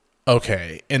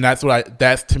 okay. And that's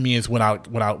to me is when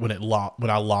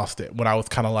I lost it. When I was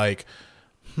kind of like,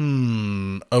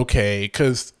 okay,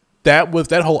 because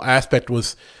that whole aspect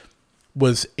was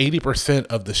 80%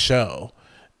 of the show,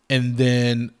 and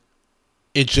then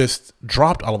it just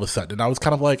dropped all of a sudden. And I was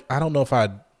kind of like, I don't know if I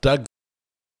dug.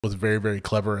 Was very, very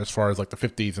clever as far as like the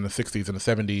 50s and the 60s and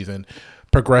the 70s, and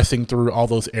progressing through all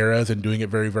those eras and doing it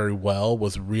very, very well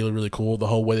was really, really cool. The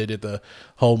whole way they did the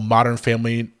whole Modern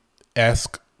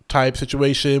Family-esque type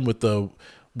situation with the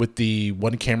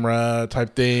one camera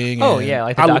type thing. Oh, yeah,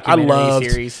 like the documentary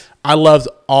series. I loved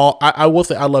all. I will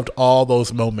say I loved all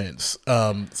those moments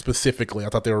specifically. I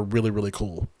thought they were really, really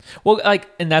cool. Well, like,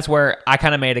 and that's where I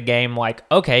kind of made a game. Like,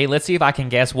 okay, let's see if I can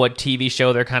guess what TV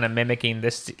show they're kind of mimicking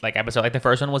this like episode. Like the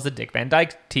first one was the Dick Van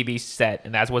Dyke TV set,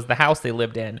 and that was the house they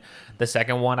lived in. The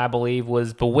second one, I believe,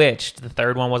 was Bewitched. The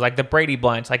third one was like the Brady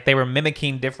Bunch. Like they were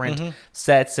mimicking different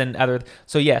sets and other.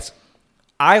 So yes,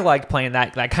 I liked playing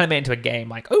that. I kind of made it into a game.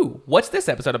 Like, ooh, what's this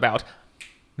episode about?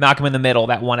 Malcolm in the Middle,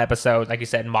 that one episode, like you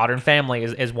said, Modern Family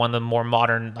is one of the more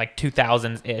modern, like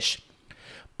 2000s-ish.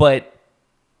 But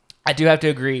I do have to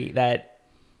agree that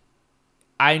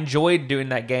I enjoyed doing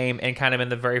that game, and kind of in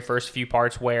the very first few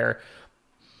parts where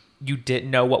you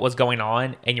didn't know what was going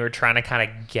on and you were trying to kind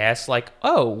of guess, like,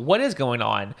 oh, what is going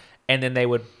on? And then they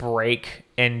would break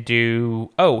and do,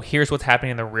 oh, here's what's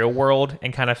happening in the real world,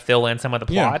 and kind of fill in some of the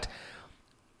plot. Yeah.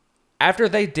 After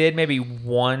they did maybe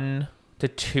 1 to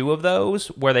 2 of those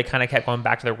where they kind of kept going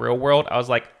back to the real world, I was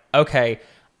like, okay,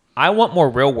 I want more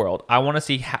real world. I want to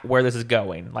see where this is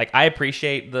going. Like, I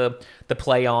appreciate the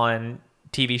play on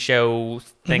TV show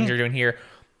things you're doing here.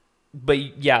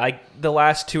 But yeah, like the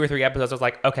last 2 or 3 episodes, I was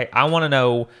like, okay, I want to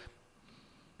know,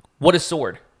 what is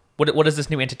S.W.O.R.D.? What is this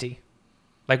new entity?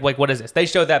 Like what is this? They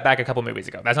showed that back a couple movies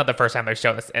ago. That's not the first time they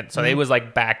showed this. And so it was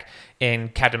like back in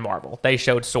Captain Marvel. They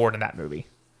showed S.W.O.R.D. in that movie.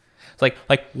 It's like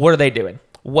what are they doing?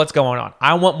 What's going on?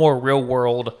 I want more real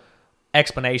world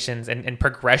explanations and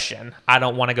progression. I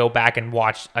don't want to go back and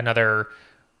watch another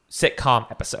sitcom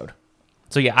episode.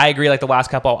 So yeah, I agree. Like the last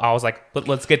couple, I was like,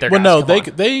 let's get there. Well, guys.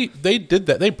 No, they did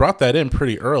that. They brought that in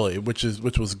pretty early, which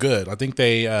was good. I think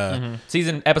they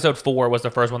episode 4 was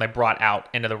the first one they brought out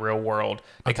into the real world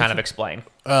to kind of explain.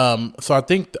 So I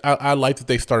think I like that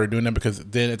they started doing that, because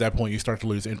then at that point you start to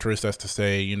lose interest as to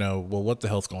say, well, what the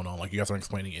hell's going on? Like, you guys aren't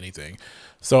explaining anything.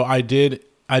 So I do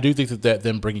think that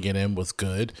them bringing it in was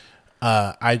good.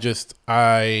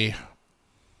 I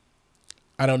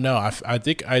don't know. I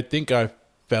think I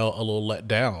felt a little let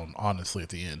down, honestly, at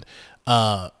the end.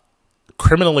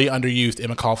 Criminally underused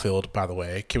Emma Caulfield, by the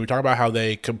way. Can we talk about how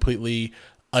they completely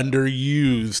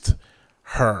underused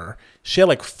her? She had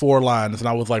like 4 lines, and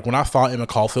I was like, when I saw Emma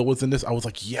Caulfield was in this, I was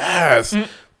like, yes,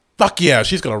 fuck yeah,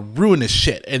 she's gonna ruin this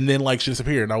shit. And then like she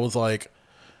disappeared, and I was like,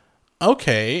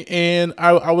 okay. And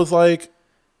I was like,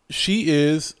 she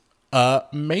is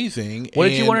amazing. What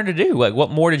did you want her to do? Like,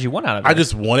 what more did you want out of her? I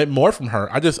just wanted more from her.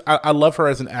 I love her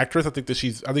as an actress. I think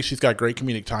she's got great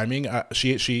comedic timing.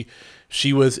 She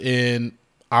was in,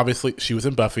 obviously she was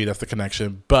in Buffy. That's the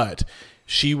connection. But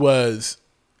she was,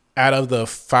 out of the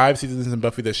 5 seasons in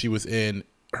Buffy that she was in,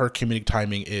 her comedic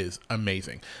timing is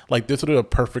amazing. Like, this would be a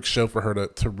perfect show for her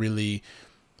to really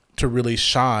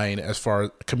shine as far as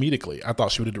comedically. I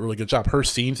thought she would do a really good job. Her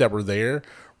scenes that were there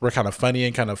were kind of funny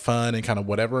and kind of fun and kind of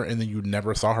whatever, and then you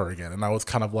never saw her again. And I was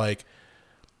kind of like,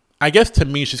 I guess to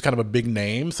me she's kind of a big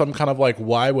name, so I'm kind of like,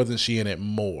 why wasn't she in it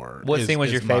more? What scene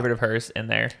was your favorite of hers in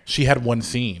there? She had 1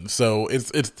 scene, so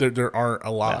it's there aren't a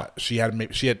lot. Yeah.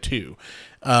 She had 2.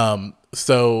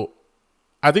 So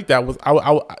I think that was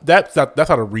that's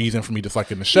not a reason for me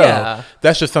disliking the show. Yeah.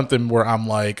 That's just something where I'm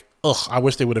like, ugh, I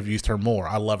wish they would have used her more.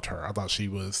 I loved her. I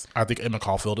think Emma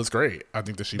Caulfield is great. I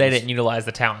think that they didn't utilize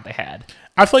the talent they had.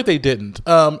 I feel like they didn't,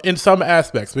 in some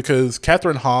aspects, because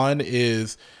Catherine Hahn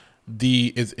is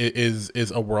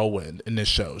a whirlwind in this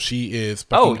show. She is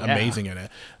fucking amazing in it.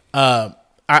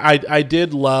 I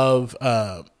did love,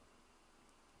 I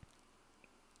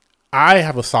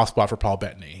have a soft spot for Paul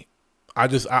Bettany. I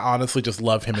honestly just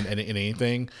love him in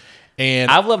anything.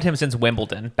 And I've loved him since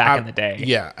Wimbledon back in the day.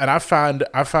 Yeah, and I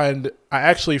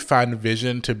actually find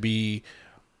Vision to be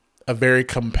a very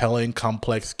compelling,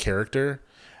 complex character.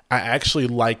 I actually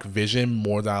like Vision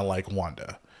more than I like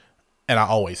Wanda, and I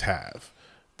always have.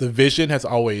 The Vision has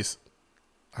always,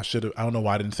 I don't know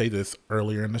why I didn't say this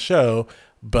earlier in the show,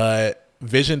 but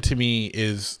Vision to me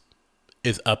is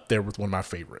is up there with one of my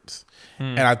favorites.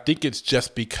 And I think it's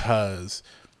just because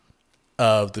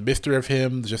of the mystery of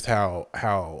him, just how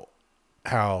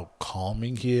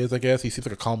calming he is. I guess he seems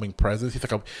like a calming presence. He's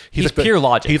like pure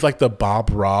logic. He's like the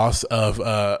Bob Ross of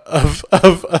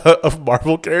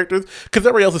Marvel characters, because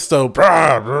everybody else is so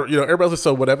everybody else is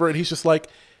so whatever, and he's just like,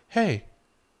 hey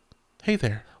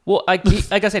there. Well,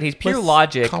 like I said, he's pure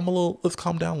logic. Let's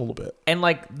calm down a little bit. And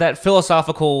like that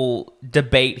philosophical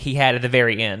debate he had at the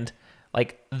very end,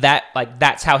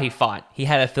 that's how he fought. He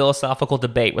had a philosophical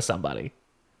debate with somebody.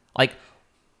 Like,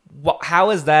 how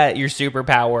is that your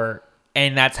superpower?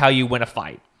 And that's how you win a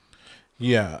fight.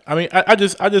 Yeah, I mean, I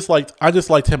just liked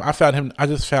him. I found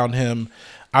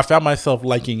myself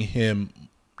liking him,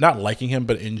 not liking him,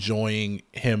 but enjoying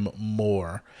him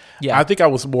more. Yeah, I think I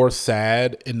was more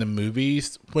sad in the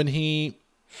movies when he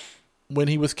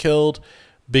was killed,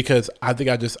 because I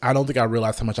don't think I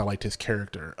realized how much I liked his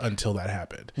character until that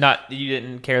happened. You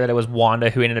didn't care that it was Wanda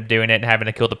who ended up doing it and having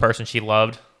to kill the person she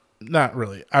loved? Not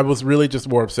really. I was really just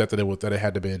more upset that it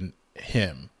had to been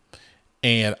him.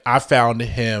 And I found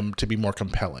him to be more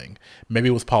compelling. Maybe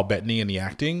it was Paul Bettany in the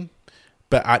acting,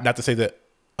 but not to say that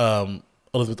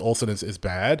Elizabeth Olsen is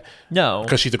bad. No.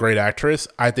 Because she's a great actress.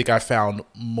 I think I find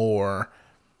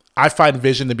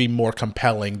Vision to be more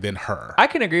compelling than her. I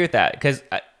can agree with that, because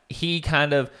he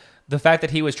kind of, the fact that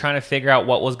he was trying to figure out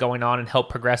what was going on and help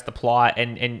progress the plot,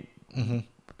 and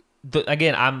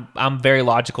again, I'm very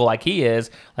logical like he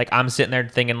is. Like, I'm sitting there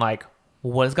thinking like,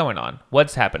 what is going on?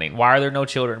 What's happening? Why are there no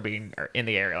children being in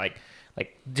the area? Like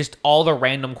just all the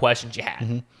random questions you had.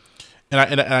 Mm-hmm.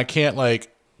 And I can't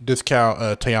like discount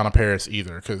Teyana Paris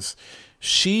either, because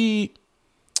she,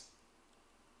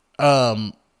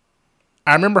 I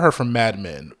remember her from Mad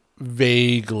Men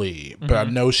vaguely, but I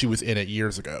know she was in it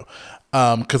years ago.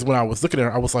 Because when I was looking at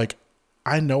her, I was like,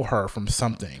 I know her from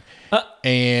something.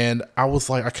 And I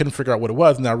was like, I couldn't figure out what it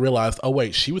was. And I realized, oh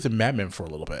wait, she was in Mad Men for a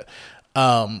little bit.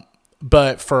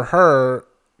 But for her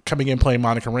coming in playing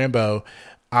Monica Rambeau,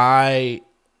 I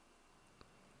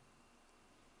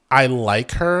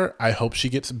like her. I hope she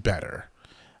gets better.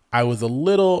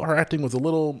 Her acting was a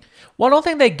little. Well, I don't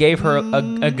think they gave her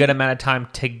a good amount of time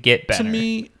to get better. To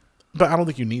me, but I don't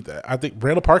think you need that. I think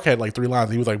Randall Park had like 3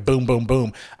 lines. He was like, boom, boom,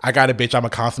 boom. I got it, bitch. I'm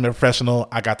a consummate professional.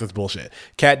 I got this bullshit.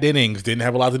 Kat Dennings didn't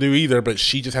have a lot to do either, but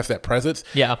she just has that presence.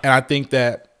 Yeah. And I think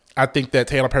that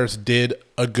Teyana Paris did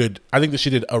she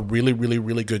did a really, really,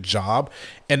 really good job.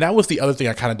 And that was the other thing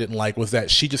I kind of didn't like, was that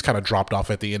she just kind of dropped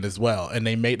off at the end as well. And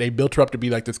they built her up to be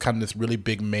like this really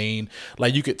big main,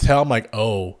 like you could tell, I'm like,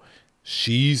 oh,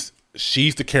 she's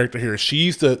the character here.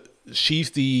 She's the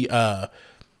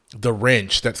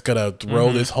wrench that's gonna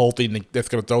throw this whole thing, that's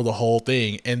gonna throw the whole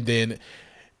thing. And then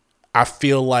I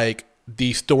feel like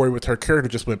the story with her character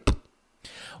just went.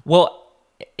 Well,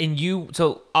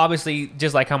 so obviously,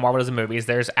 just like how Marvel does in movies,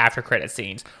 there's after credit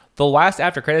scenes. The last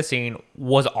after credit scene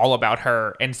was all about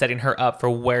her and setting her up for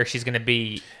where she's going to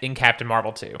be in Captain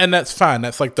Marvel 2. And that's fine.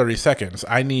 That's like 30 seconds.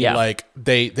 I need like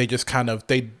they just kind of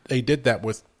they did that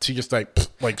with, she just like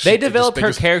they developed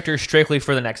her character strictly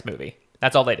for the next movie.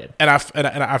 That's all they did. And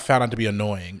I found it to be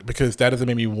annoying, because that doesn't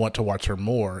make me want to watch her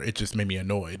more. It just made me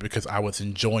annoyed, because I was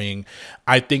enjoying.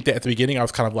 I think that at the beginning I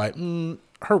was kind of like,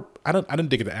 I didn't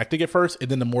dig the acting at first,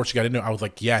 and then the more she got into it, I was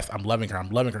like, yes, I'm loving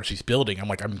her. She's building. I'm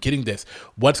like, I'm getting this.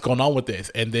 What's going on with this?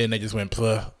 And then they just went,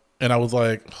 Pleh. And I was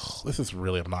like, this is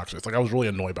really obnoxious. Like, I was really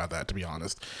annoyed by that, to be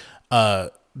honest.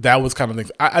 That was kind of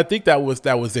things. I think that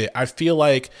was it. I feel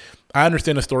like, I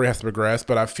understand the story has to progress,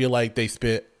 but I feel like they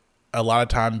spent a lot of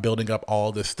time building up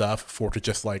all this stuff for it to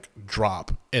just like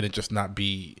drop and it just not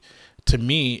be. To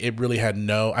me, it really had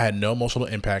no emotional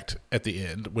impact at the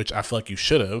end, which I feel like you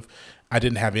should have. I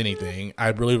didn't have anything. I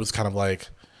really was kind of like,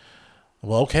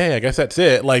 well, okay, I guess that's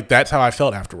it. Like, that's how I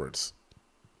felt afterwards.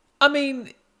 I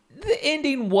mean, the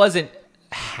ending wasn't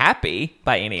happy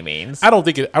by any means. I don't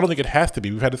think it has to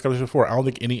be. We've had this conversation before. I don't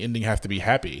think any ending has to be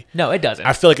happy. No, it doesn't.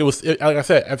 I feel like like I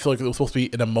said, I feel like it was supposed to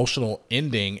be an emotional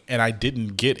ending, and I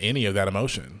didn't get any of that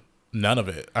emotion. None of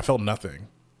it. I felt nothing.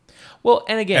 Well,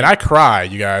 and again, and I cry,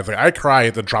 you guys. Like, I cry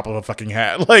at the drop of a fucking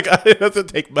hat. Like, it doesn't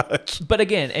take much. But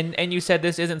again, and you said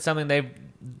this isn't something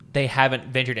they haven't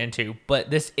ventured into, but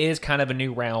this is kind of a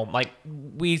new realm. Like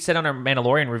we said on our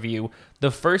Mandalorian review, the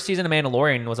first season of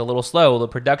Mandalorian was a little slow. The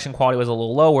production quality was a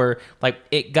little lower. Like,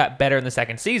 it got better in the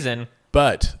second season.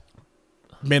 But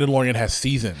Mandalorian has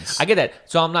seasons. I get that.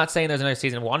 So I'm not saying there's another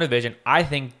season of WandaVision. I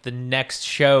think the next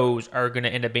shows are going to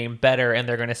end up being better, and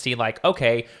they're going to see like,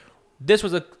 okay, this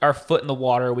was our foot in the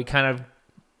water. We kind of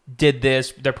did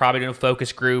this. They're probably doing a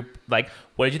focus group. Like,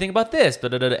 what did you think about this?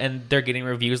 And they're getting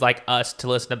reviews like us to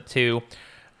listen to.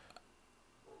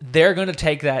 they're going to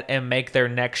take that and make their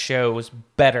next shows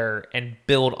better and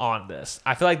build on this.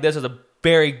 I feel like this is a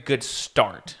very good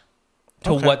start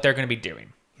to what they're going to be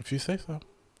doing. If you say so.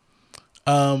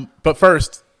 But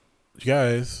first, you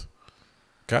guys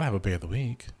gotta have a Bay of the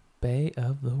Week. Bay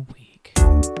of the Week.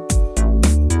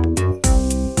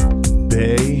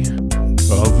 Bay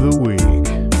of the Week.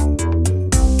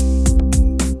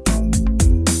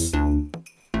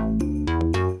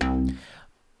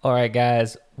 All right,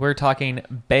 guys, we're talking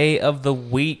Bay of the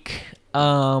Week.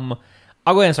 I'll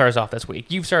go ahead and start us off this week.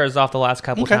 You've started us off the last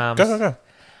couple times. Go.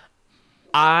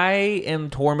 I am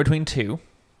torn between two.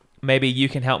 Maybe you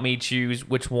can help me choose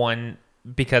which one,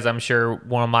 because I'm sure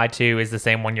one of my two is the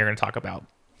same one you're going to talk about.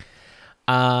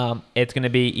 It's going to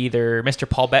be either Mr.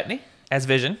 Paul Bettany as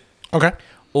Vision. Okay.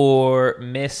 Or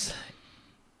Miss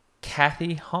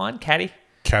Catherine Hahn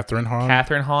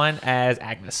as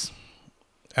Agnes.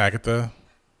 Agatha.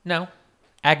 No,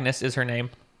 Agnes is her name.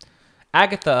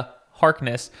 Agatha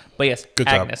Harkness, but yes, good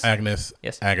Agnes. job, Agnes.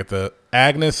 Yes, Agatha.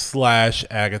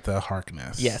 Agnes/Agatha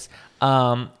Harkness. Yes.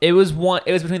 It was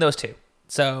between those two.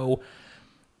 So,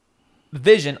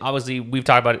 Vision, obviously, we've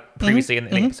talked about it previously in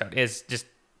the episode. Is just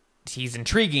he's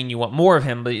intriguing. You want more of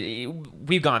him, but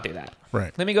we've gone through that.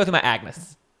 Right. Let me go through my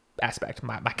Agnes aspect.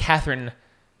 My Catherine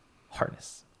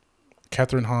Harkness.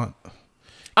 Catherine Hahn.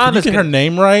 Did you get her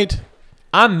name right?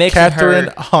 I'm mixing Catherine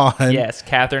Hahn. Yes,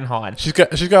 Catherine Hahn. She's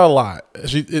got a lot.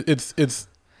 It's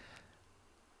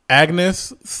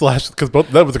Agnes / because both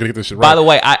that was gonna get this shit right. By the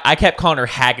way, I kept calling her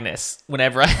Hagnes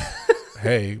whenever I.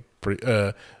 Hey,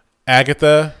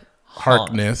 Agatha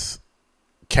Harkness,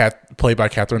 played by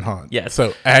Catherine Hahn. Yes.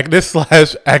 So Agnes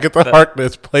 / Agatha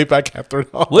Harkness, played by Catherine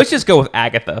Hahn. Let's just go with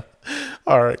Agatha.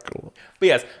 All right, cool. But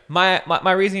yes,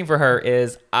 my reasoning for her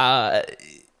is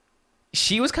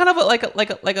she was kind of like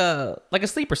a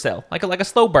sleeper cell, like a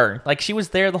slow burn. Like she was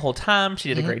there the whole time. She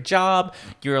did a great job.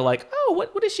 You were like, oh,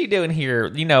 what is she doing here?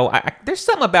 You know, there's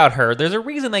something about her. There's a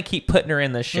reason they keep putting her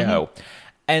in the show.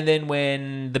 And then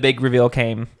when the big reveal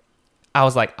came, I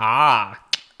was like, I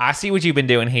see what you've been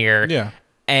doing here. Yeah.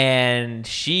 And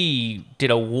she did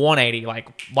a 180,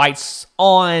 like lights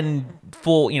on,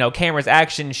 full, cameras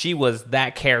action. She was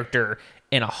that character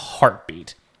in a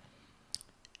heartbeat.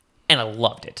 And I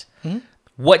loved it.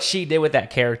 What she did with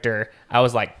that character, I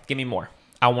was like, give me more.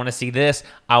 I want to see this.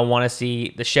 I want to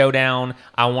see the showdown.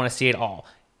 I want to see it all.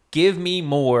 Give me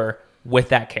more with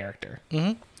that character.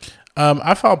 I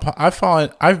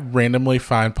randomly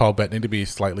find Paul Bettany to be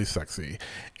slightly sexy,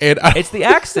 and it's the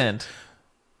accent.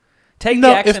 The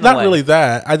accent it's not away. really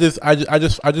that. I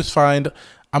just find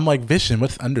I'm like, Vision,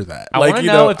 what's under that? I want to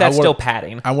know if that's still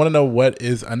padding. I want to know what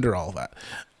is under all that.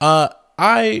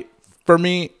 For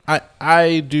me,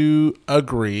 I do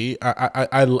agree.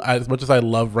 I as much as I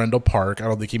love Randall Park, I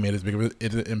don't think he made as big of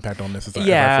an impact on this as I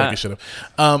feel like he should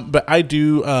have. But I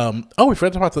do. We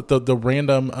forgot about the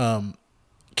random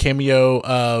cameo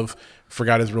of,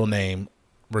 forgot his real name.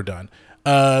 We're done.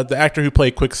 The actor who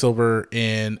played Quicksilver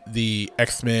in the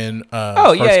X-Men,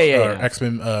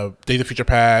 X-Men Days of Future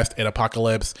Past and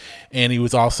Apocalypse, and he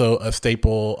was also a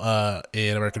staple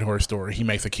in American Horror Story. He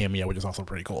makes a cameo, which is also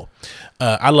pretty cool.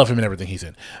 I love him in everything he's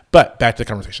in. But back to the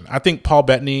conversation. I think Paul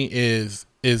Bettany is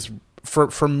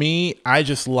for me. I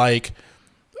just love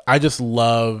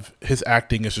his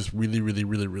acting. Is just really, really,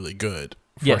 really, really good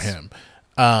for him.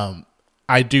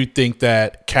 I do think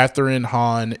that Catherine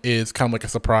Hahn is kind of like a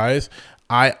surprise.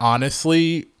 I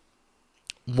honestly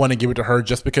want to give it to her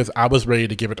just because I was ready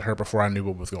to give it to her before I knew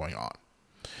what was going on.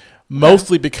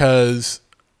 Mostly because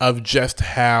of just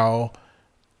how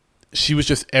she was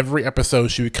just every episode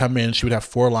she would come in, she would have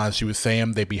 4 lines, she would say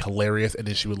them, they'd be hilarious, and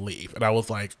then she would leave. And I was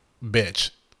like,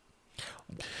 bitch.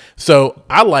 So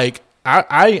I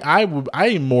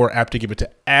am more apt to give it to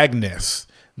Agnes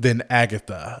than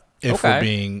Agatha. If we're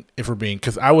being,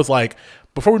 because I was like,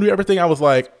 before we knew everything, I was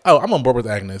like, oh, I'm on board with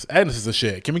Agnes. Agnes is a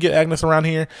shit. Can we get Agnes around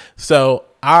here? So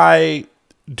I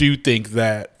do think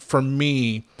that for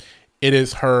me, it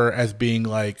is her as being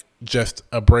like just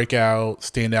a breakout,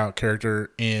 standout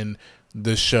character in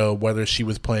the show, whether she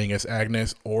was playing as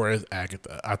Agnes or as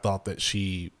Agatha. I thought that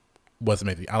she was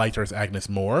amazing. I liked her as Agnes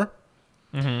more.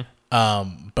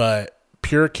 But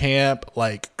pure camp,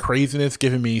 like craziness,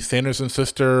 giving me Sanderson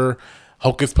sister,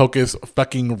 hocus pocus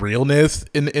fucking realness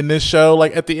in this show.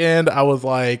 Like at the end, I was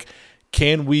like,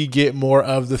 can we get more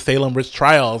of the Salem witch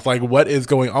trials? Like, what is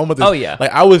going on with this? Oh yeah.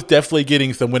 Like I was definitely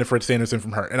getting some Winifred Sanderson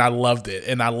from her, and I loved it.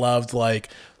 And I loved like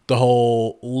the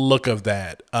whole look of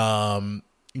that.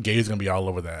 Gabe's gonna be all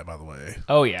over that, by the way.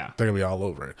 Oh yeah, they're gonna be all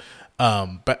over it.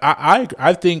 But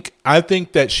I think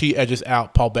that she edges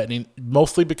out Paul Bettany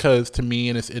mostly because to me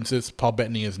in this instance Paul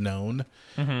Bettany is known,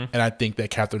 and I think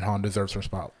that Catherine Hahn deserves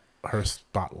her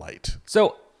spotlight.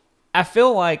 So I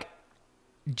feel like,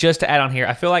 just to add on here,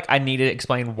 I feel like I need to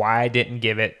explain why I didn't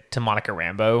give it to Monica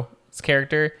Rambeau's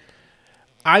character.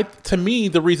 To me,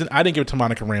 the reason I didn't give it to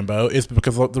Monica Rambeau is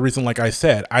because the reason, like I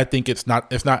said, I think it's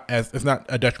not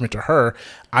a detriment to her.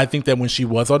 I think that when she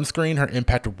was on screen, her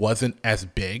impact wasn't as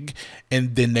big,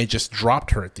 and then they just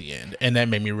dropped her at the end, and that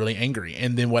made me really angry.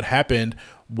 And then what happened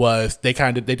was they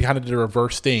kind of did a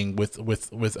reverse thing with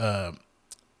Teyonah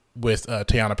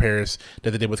Parris that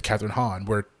they did with Catherine Hahn,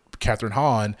 where Catherine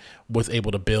Hahn was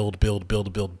able to build,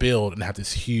 and have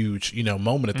this huge,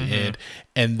 moment at the end.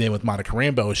 And then with Monica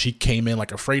Rambeau, she came in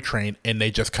like a freight train, and they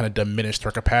just kind of diminished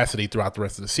her capacity throughout the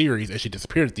rest of the series, and she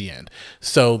disappeared at the end.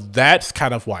 So that's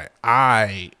kind of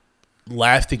why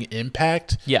lasting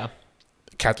impact. Yeah.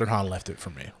 Catherine Hahn left it for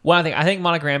me. Well, I think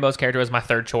Monica Rambeau's character was my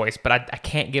third choice, but I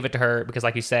can't give it to her because,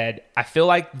 like you said, I feel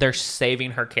like they're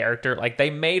saving her character. Like,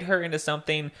 they made her into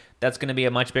something that's going to be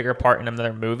a much bigger part in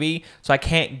another movie, so I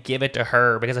can't give it to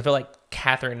her because I feel like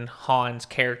Catherine Hahn's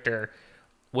character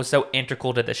was so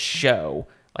integral to the show,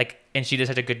 and she did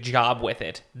such a good job with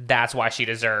it. That's why she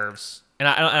deserves. And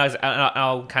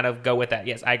I'll kind of go with that.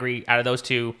 Yes, I agree. Out of those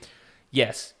two,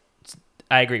 yes,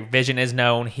 I agree. Vision is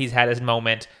known. He's had his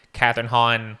moment. Catherine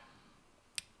Hahn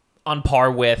on par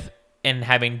with, and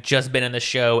having just been in the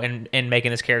show and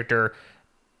making this character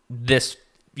this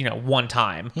one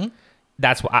time.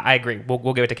 That's what I agree.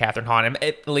 We'll give it to Catherine Hahn, and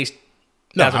at least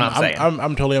that's what I'm saying.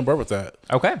 I'm totally on board with that.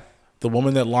 Okay, the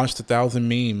woman that launched 1,000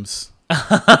 memes.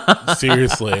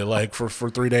 Seriously, for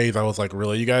 3 days I was like,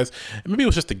 really, you guys? Maybe it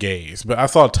was just the gays, but I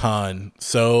saw a ton,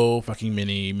 so fucking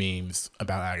many memes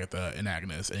about Agatha and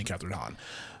Agnes and Catherine Hahn.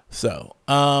 So,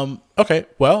 okay,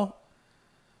 well,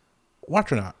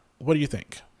 watch or not, what do you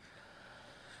think?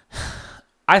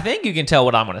 I think you can tell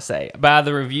what I'm going to say by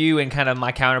the review and kind of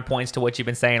my counterpoints to what you've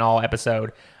been saying all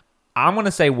episode. I'm going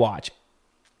to say watch.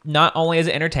 Not only is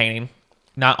it entertaining,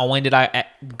 not only did I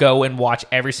go and watch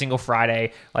every single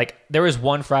Friday, there was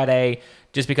one Friday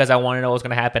just because I wanted to know what was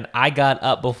going to happen. I got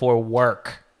up before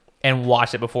work and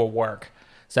watched it before work.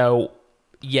 So,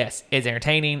 yes, it's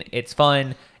entertaining, it's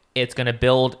fun. It's going to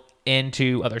build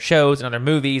into other shows and other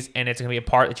movies, and it's going to be a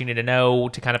part that you need to know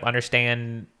to kind of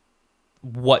understand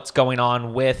what's going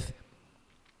on with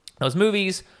those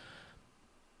movies.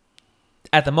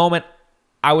 At the moment,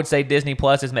 I would say Disney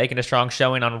Plus is making a strong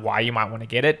showing on why you might want to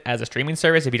get it as a streaming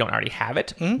service if you don't already have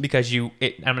it. Because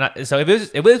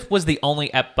if this was the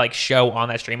only show on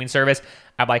that streaming service,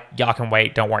 I'd be like, y'all can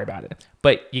wait, don't worry about it.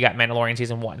 But you got Mandalorian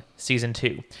season 1, season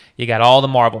 2. You got all the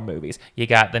Marvel movies. You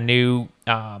got the new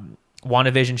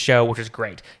WandaVision show, which is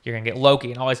great. You're gonna get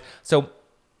Loki and all this. So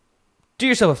do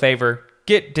yourself a favor,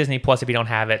 get Disney Plus if you don't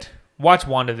have it. Watch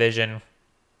WandaVision.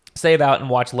 Save out and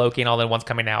watch Loki and all the ones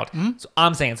coming out. So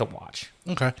I'm saying it's a watch.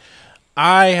 Okay.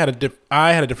 I had a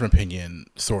different opinion,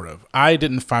 sort of. I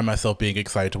didn't find myself being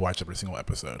excited to watch every single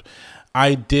episode.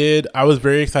 I was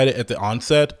very excited at the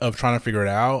onset of trying to figure it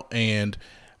out, and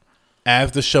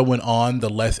as the show went on, the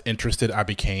less interested I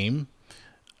became.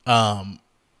 I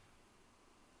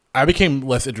became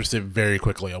less interested very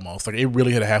quickly, almost. It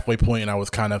really hit a halfway point, and I was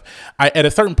at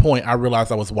a certain point, I realized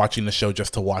I was watching the show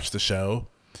just to watch the show.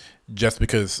 Just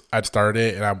because I'd started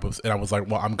it and I was like,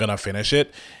 well, I'm gonna finish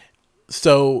it.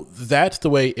 So that's the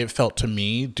way it felt to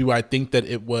me. Do I think that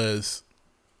it was?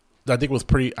 I think it was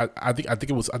pretty. I think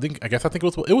it was.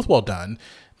 It was well done.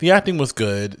 The acting was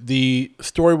good. The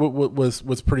story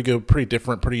was pretty good, pretty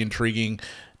different, pretty intriguing,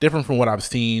 different from what I've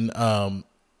seen. A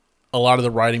lot of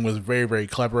the writing was very, very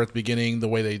clever at the beginning. The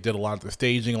way they did a lot of the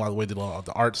staging, a lot of the way they did a lot of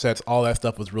the art sets, all that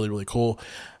stuff was really, really cool.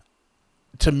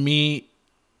 To me,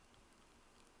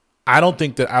 I don't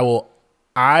think that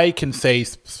I can say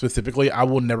specifically, I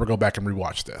will never go back and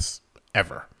rewatch this,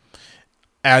 ever.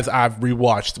 As I've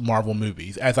rewatched Marvel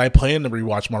movies, as I plan to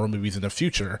rewatch Marvel movies in the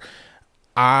future,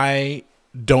 I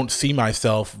don't see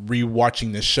myself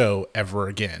rewatching this show ever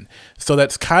again. So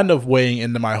that's kind of weighing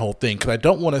into my whole thing, because I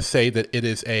don't want to say that it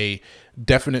is a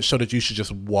definite show that you should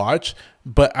just watch,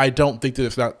 but I don't think that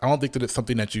it's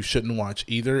something that you shouldn't watch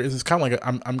either. It's kind of like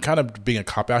I'm kind of being a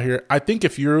cop out here. I think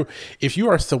if you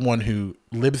are someone who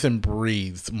lives and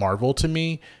breathes Marvel, to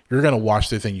me, you're gonna watch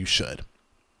this, and you should,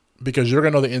 because you're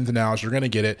gonna know the ins and outs. You're gonna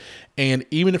get it. And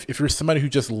even if you're somebody who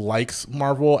just likes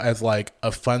Marvel as like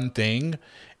a fun thing,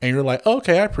 and you're like, oh,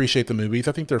 okay, I appreciate the movies,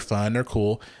 I think they're fun, they're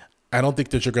cool, I don't think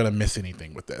that you're gonna miss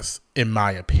anything with this, in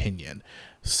my opinion.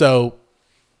 So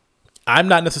I'm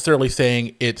not necessarily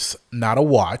saying it's not a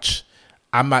watch.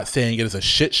 I'm not saying it is a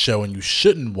shit show and you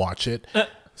shouldn't watch it.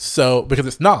 So, because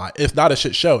it's not a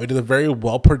shit show. It is a very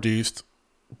well produced,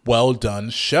 well done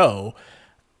show.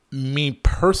 Me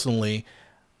personally,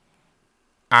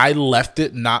 I left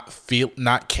it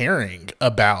not caring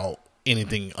about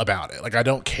anything about it. Like, I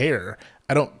don't care.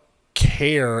 I don't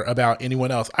care about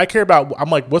anyone else. I'm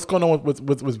like, what's going on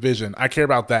with Vision? I care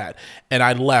about that. And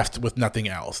I left with nothing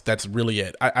else. That's really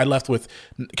it. I left with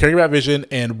caring about Vision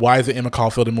and why isn't Emma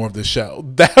Caulfield in more of this show?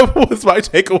 That was my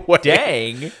takeaway.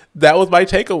 Dang. That was my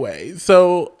takeaway.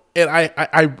 So,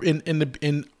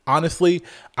 and honestly,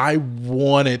 I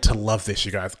wanted to love this,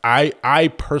 you guys.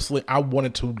 I personally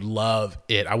wanted to love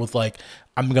it. I was like,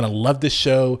 I'm going to love this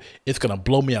show. It's going to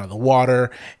blow me out of the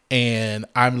water. And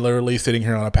I'm literally sitting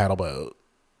here on a paddle boat.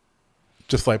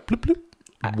 Just like, bloop, bloop,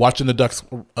 watching the ducks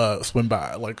swim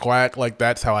by. Like, quack. Like,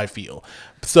 that's how I feel.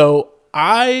 So,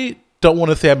 I don't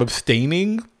want to say I'm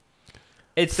abstaining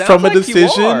from a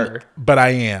decision. But I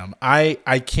am.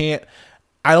 I can't.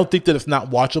 I don't think that it's not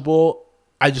watchable.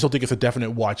 I just don't think it's a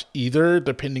definite watch either,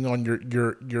 depending on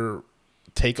your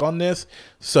take on this.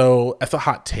 So that's a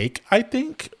hot take, I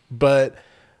think. But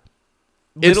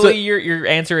literally, your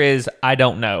answer is I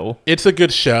don't know. It's a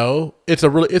good show. It's a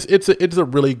really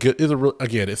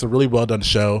well done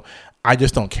show. I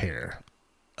just don't care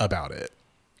about it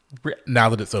now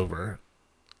that it's over.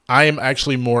 I am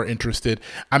actually more interested.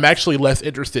 I'm actually less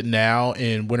interested now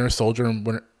in Winter Soldier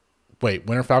and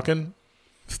Winter Falcon.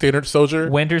 Standard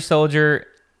Soldier, Winter Soldier,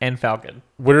 and Falcon.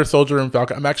 Winter Soldier and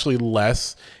Falcon. I'm actually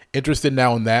less interested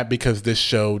now in that because this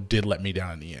show did let me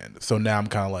down in the end. So now I'm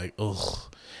kind of like, ugh.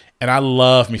 And I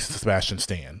love me Sebastian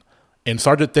Stan. And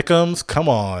Sergeant Thickums, come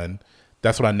on.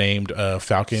 That's what I named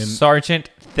Falcon. Sergeant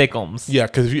Thickums. Yeah,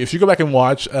 because if you go back and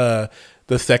watch the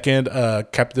second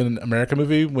Captain America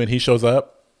movie when he shows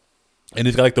up, and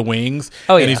he's got like the wings,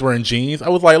 and he's wearing jeans. I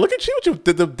was like, "Look at you with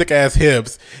your thick ass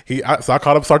hips." So I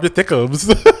called him Sergeant Thickums.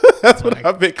 That's what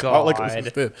I've been called. Like,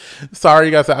 sorry,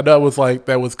 you guys. I know it was like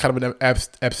that was kind of an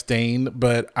abstain,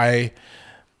 but I'm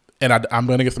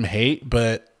gonna get some hate.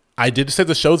 But I did say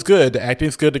the show's good. The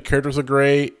acting's good. The characters are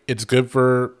great. It's good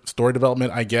for story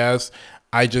development, I guess.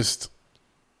 It's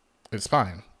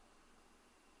fine.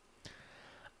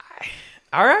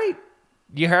 All right,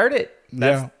 you heard it.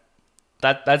 Yeah.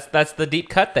 That's the deep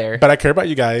cut there. But I care about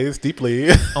you guys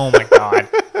deeply. Oh my God.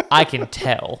 I can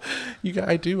tell.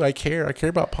 I do. I care. I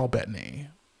care about Paul Bettany.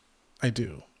 I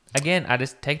do. Again, I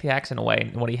just take the accent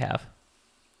away. What do you have?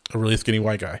 A really skinny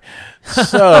white guy.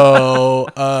 So,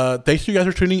 thanks you guys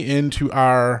for tuning in to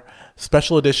our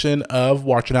special edition of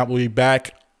Watching Out. We'll be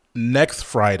back next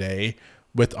Friday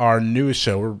with our newest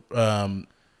show.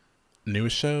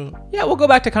 Newest show? Yeah, we'll go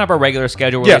back to kind of our regular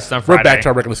schedule. Yeah, we're back to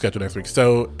our regular schedule next week.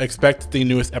 So expect the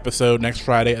newest episode next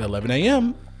Friday at 11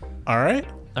 a.m. All right?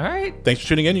 All right. Thanks for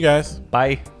tuning in, you guys.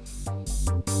 Bye.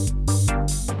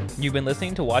 You've been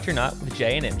listening to Watch or Not with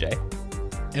Jay and MJ.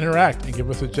 Interact and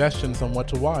give us suggestions on what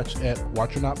to watch at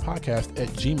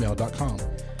watchornotpodcast@gmail.com.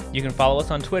 You can follow us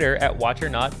on Twitter at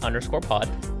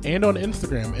watchornot_pod. And on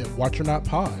Instagram at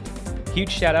watchornotpod.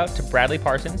 Huge shout out to Bradley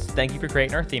Parsons. Thank you for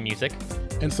creating our theme music.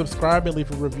 And subscribe and leave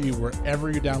a review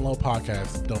wherever you download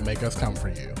podcasts. Don't make us come for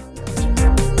you.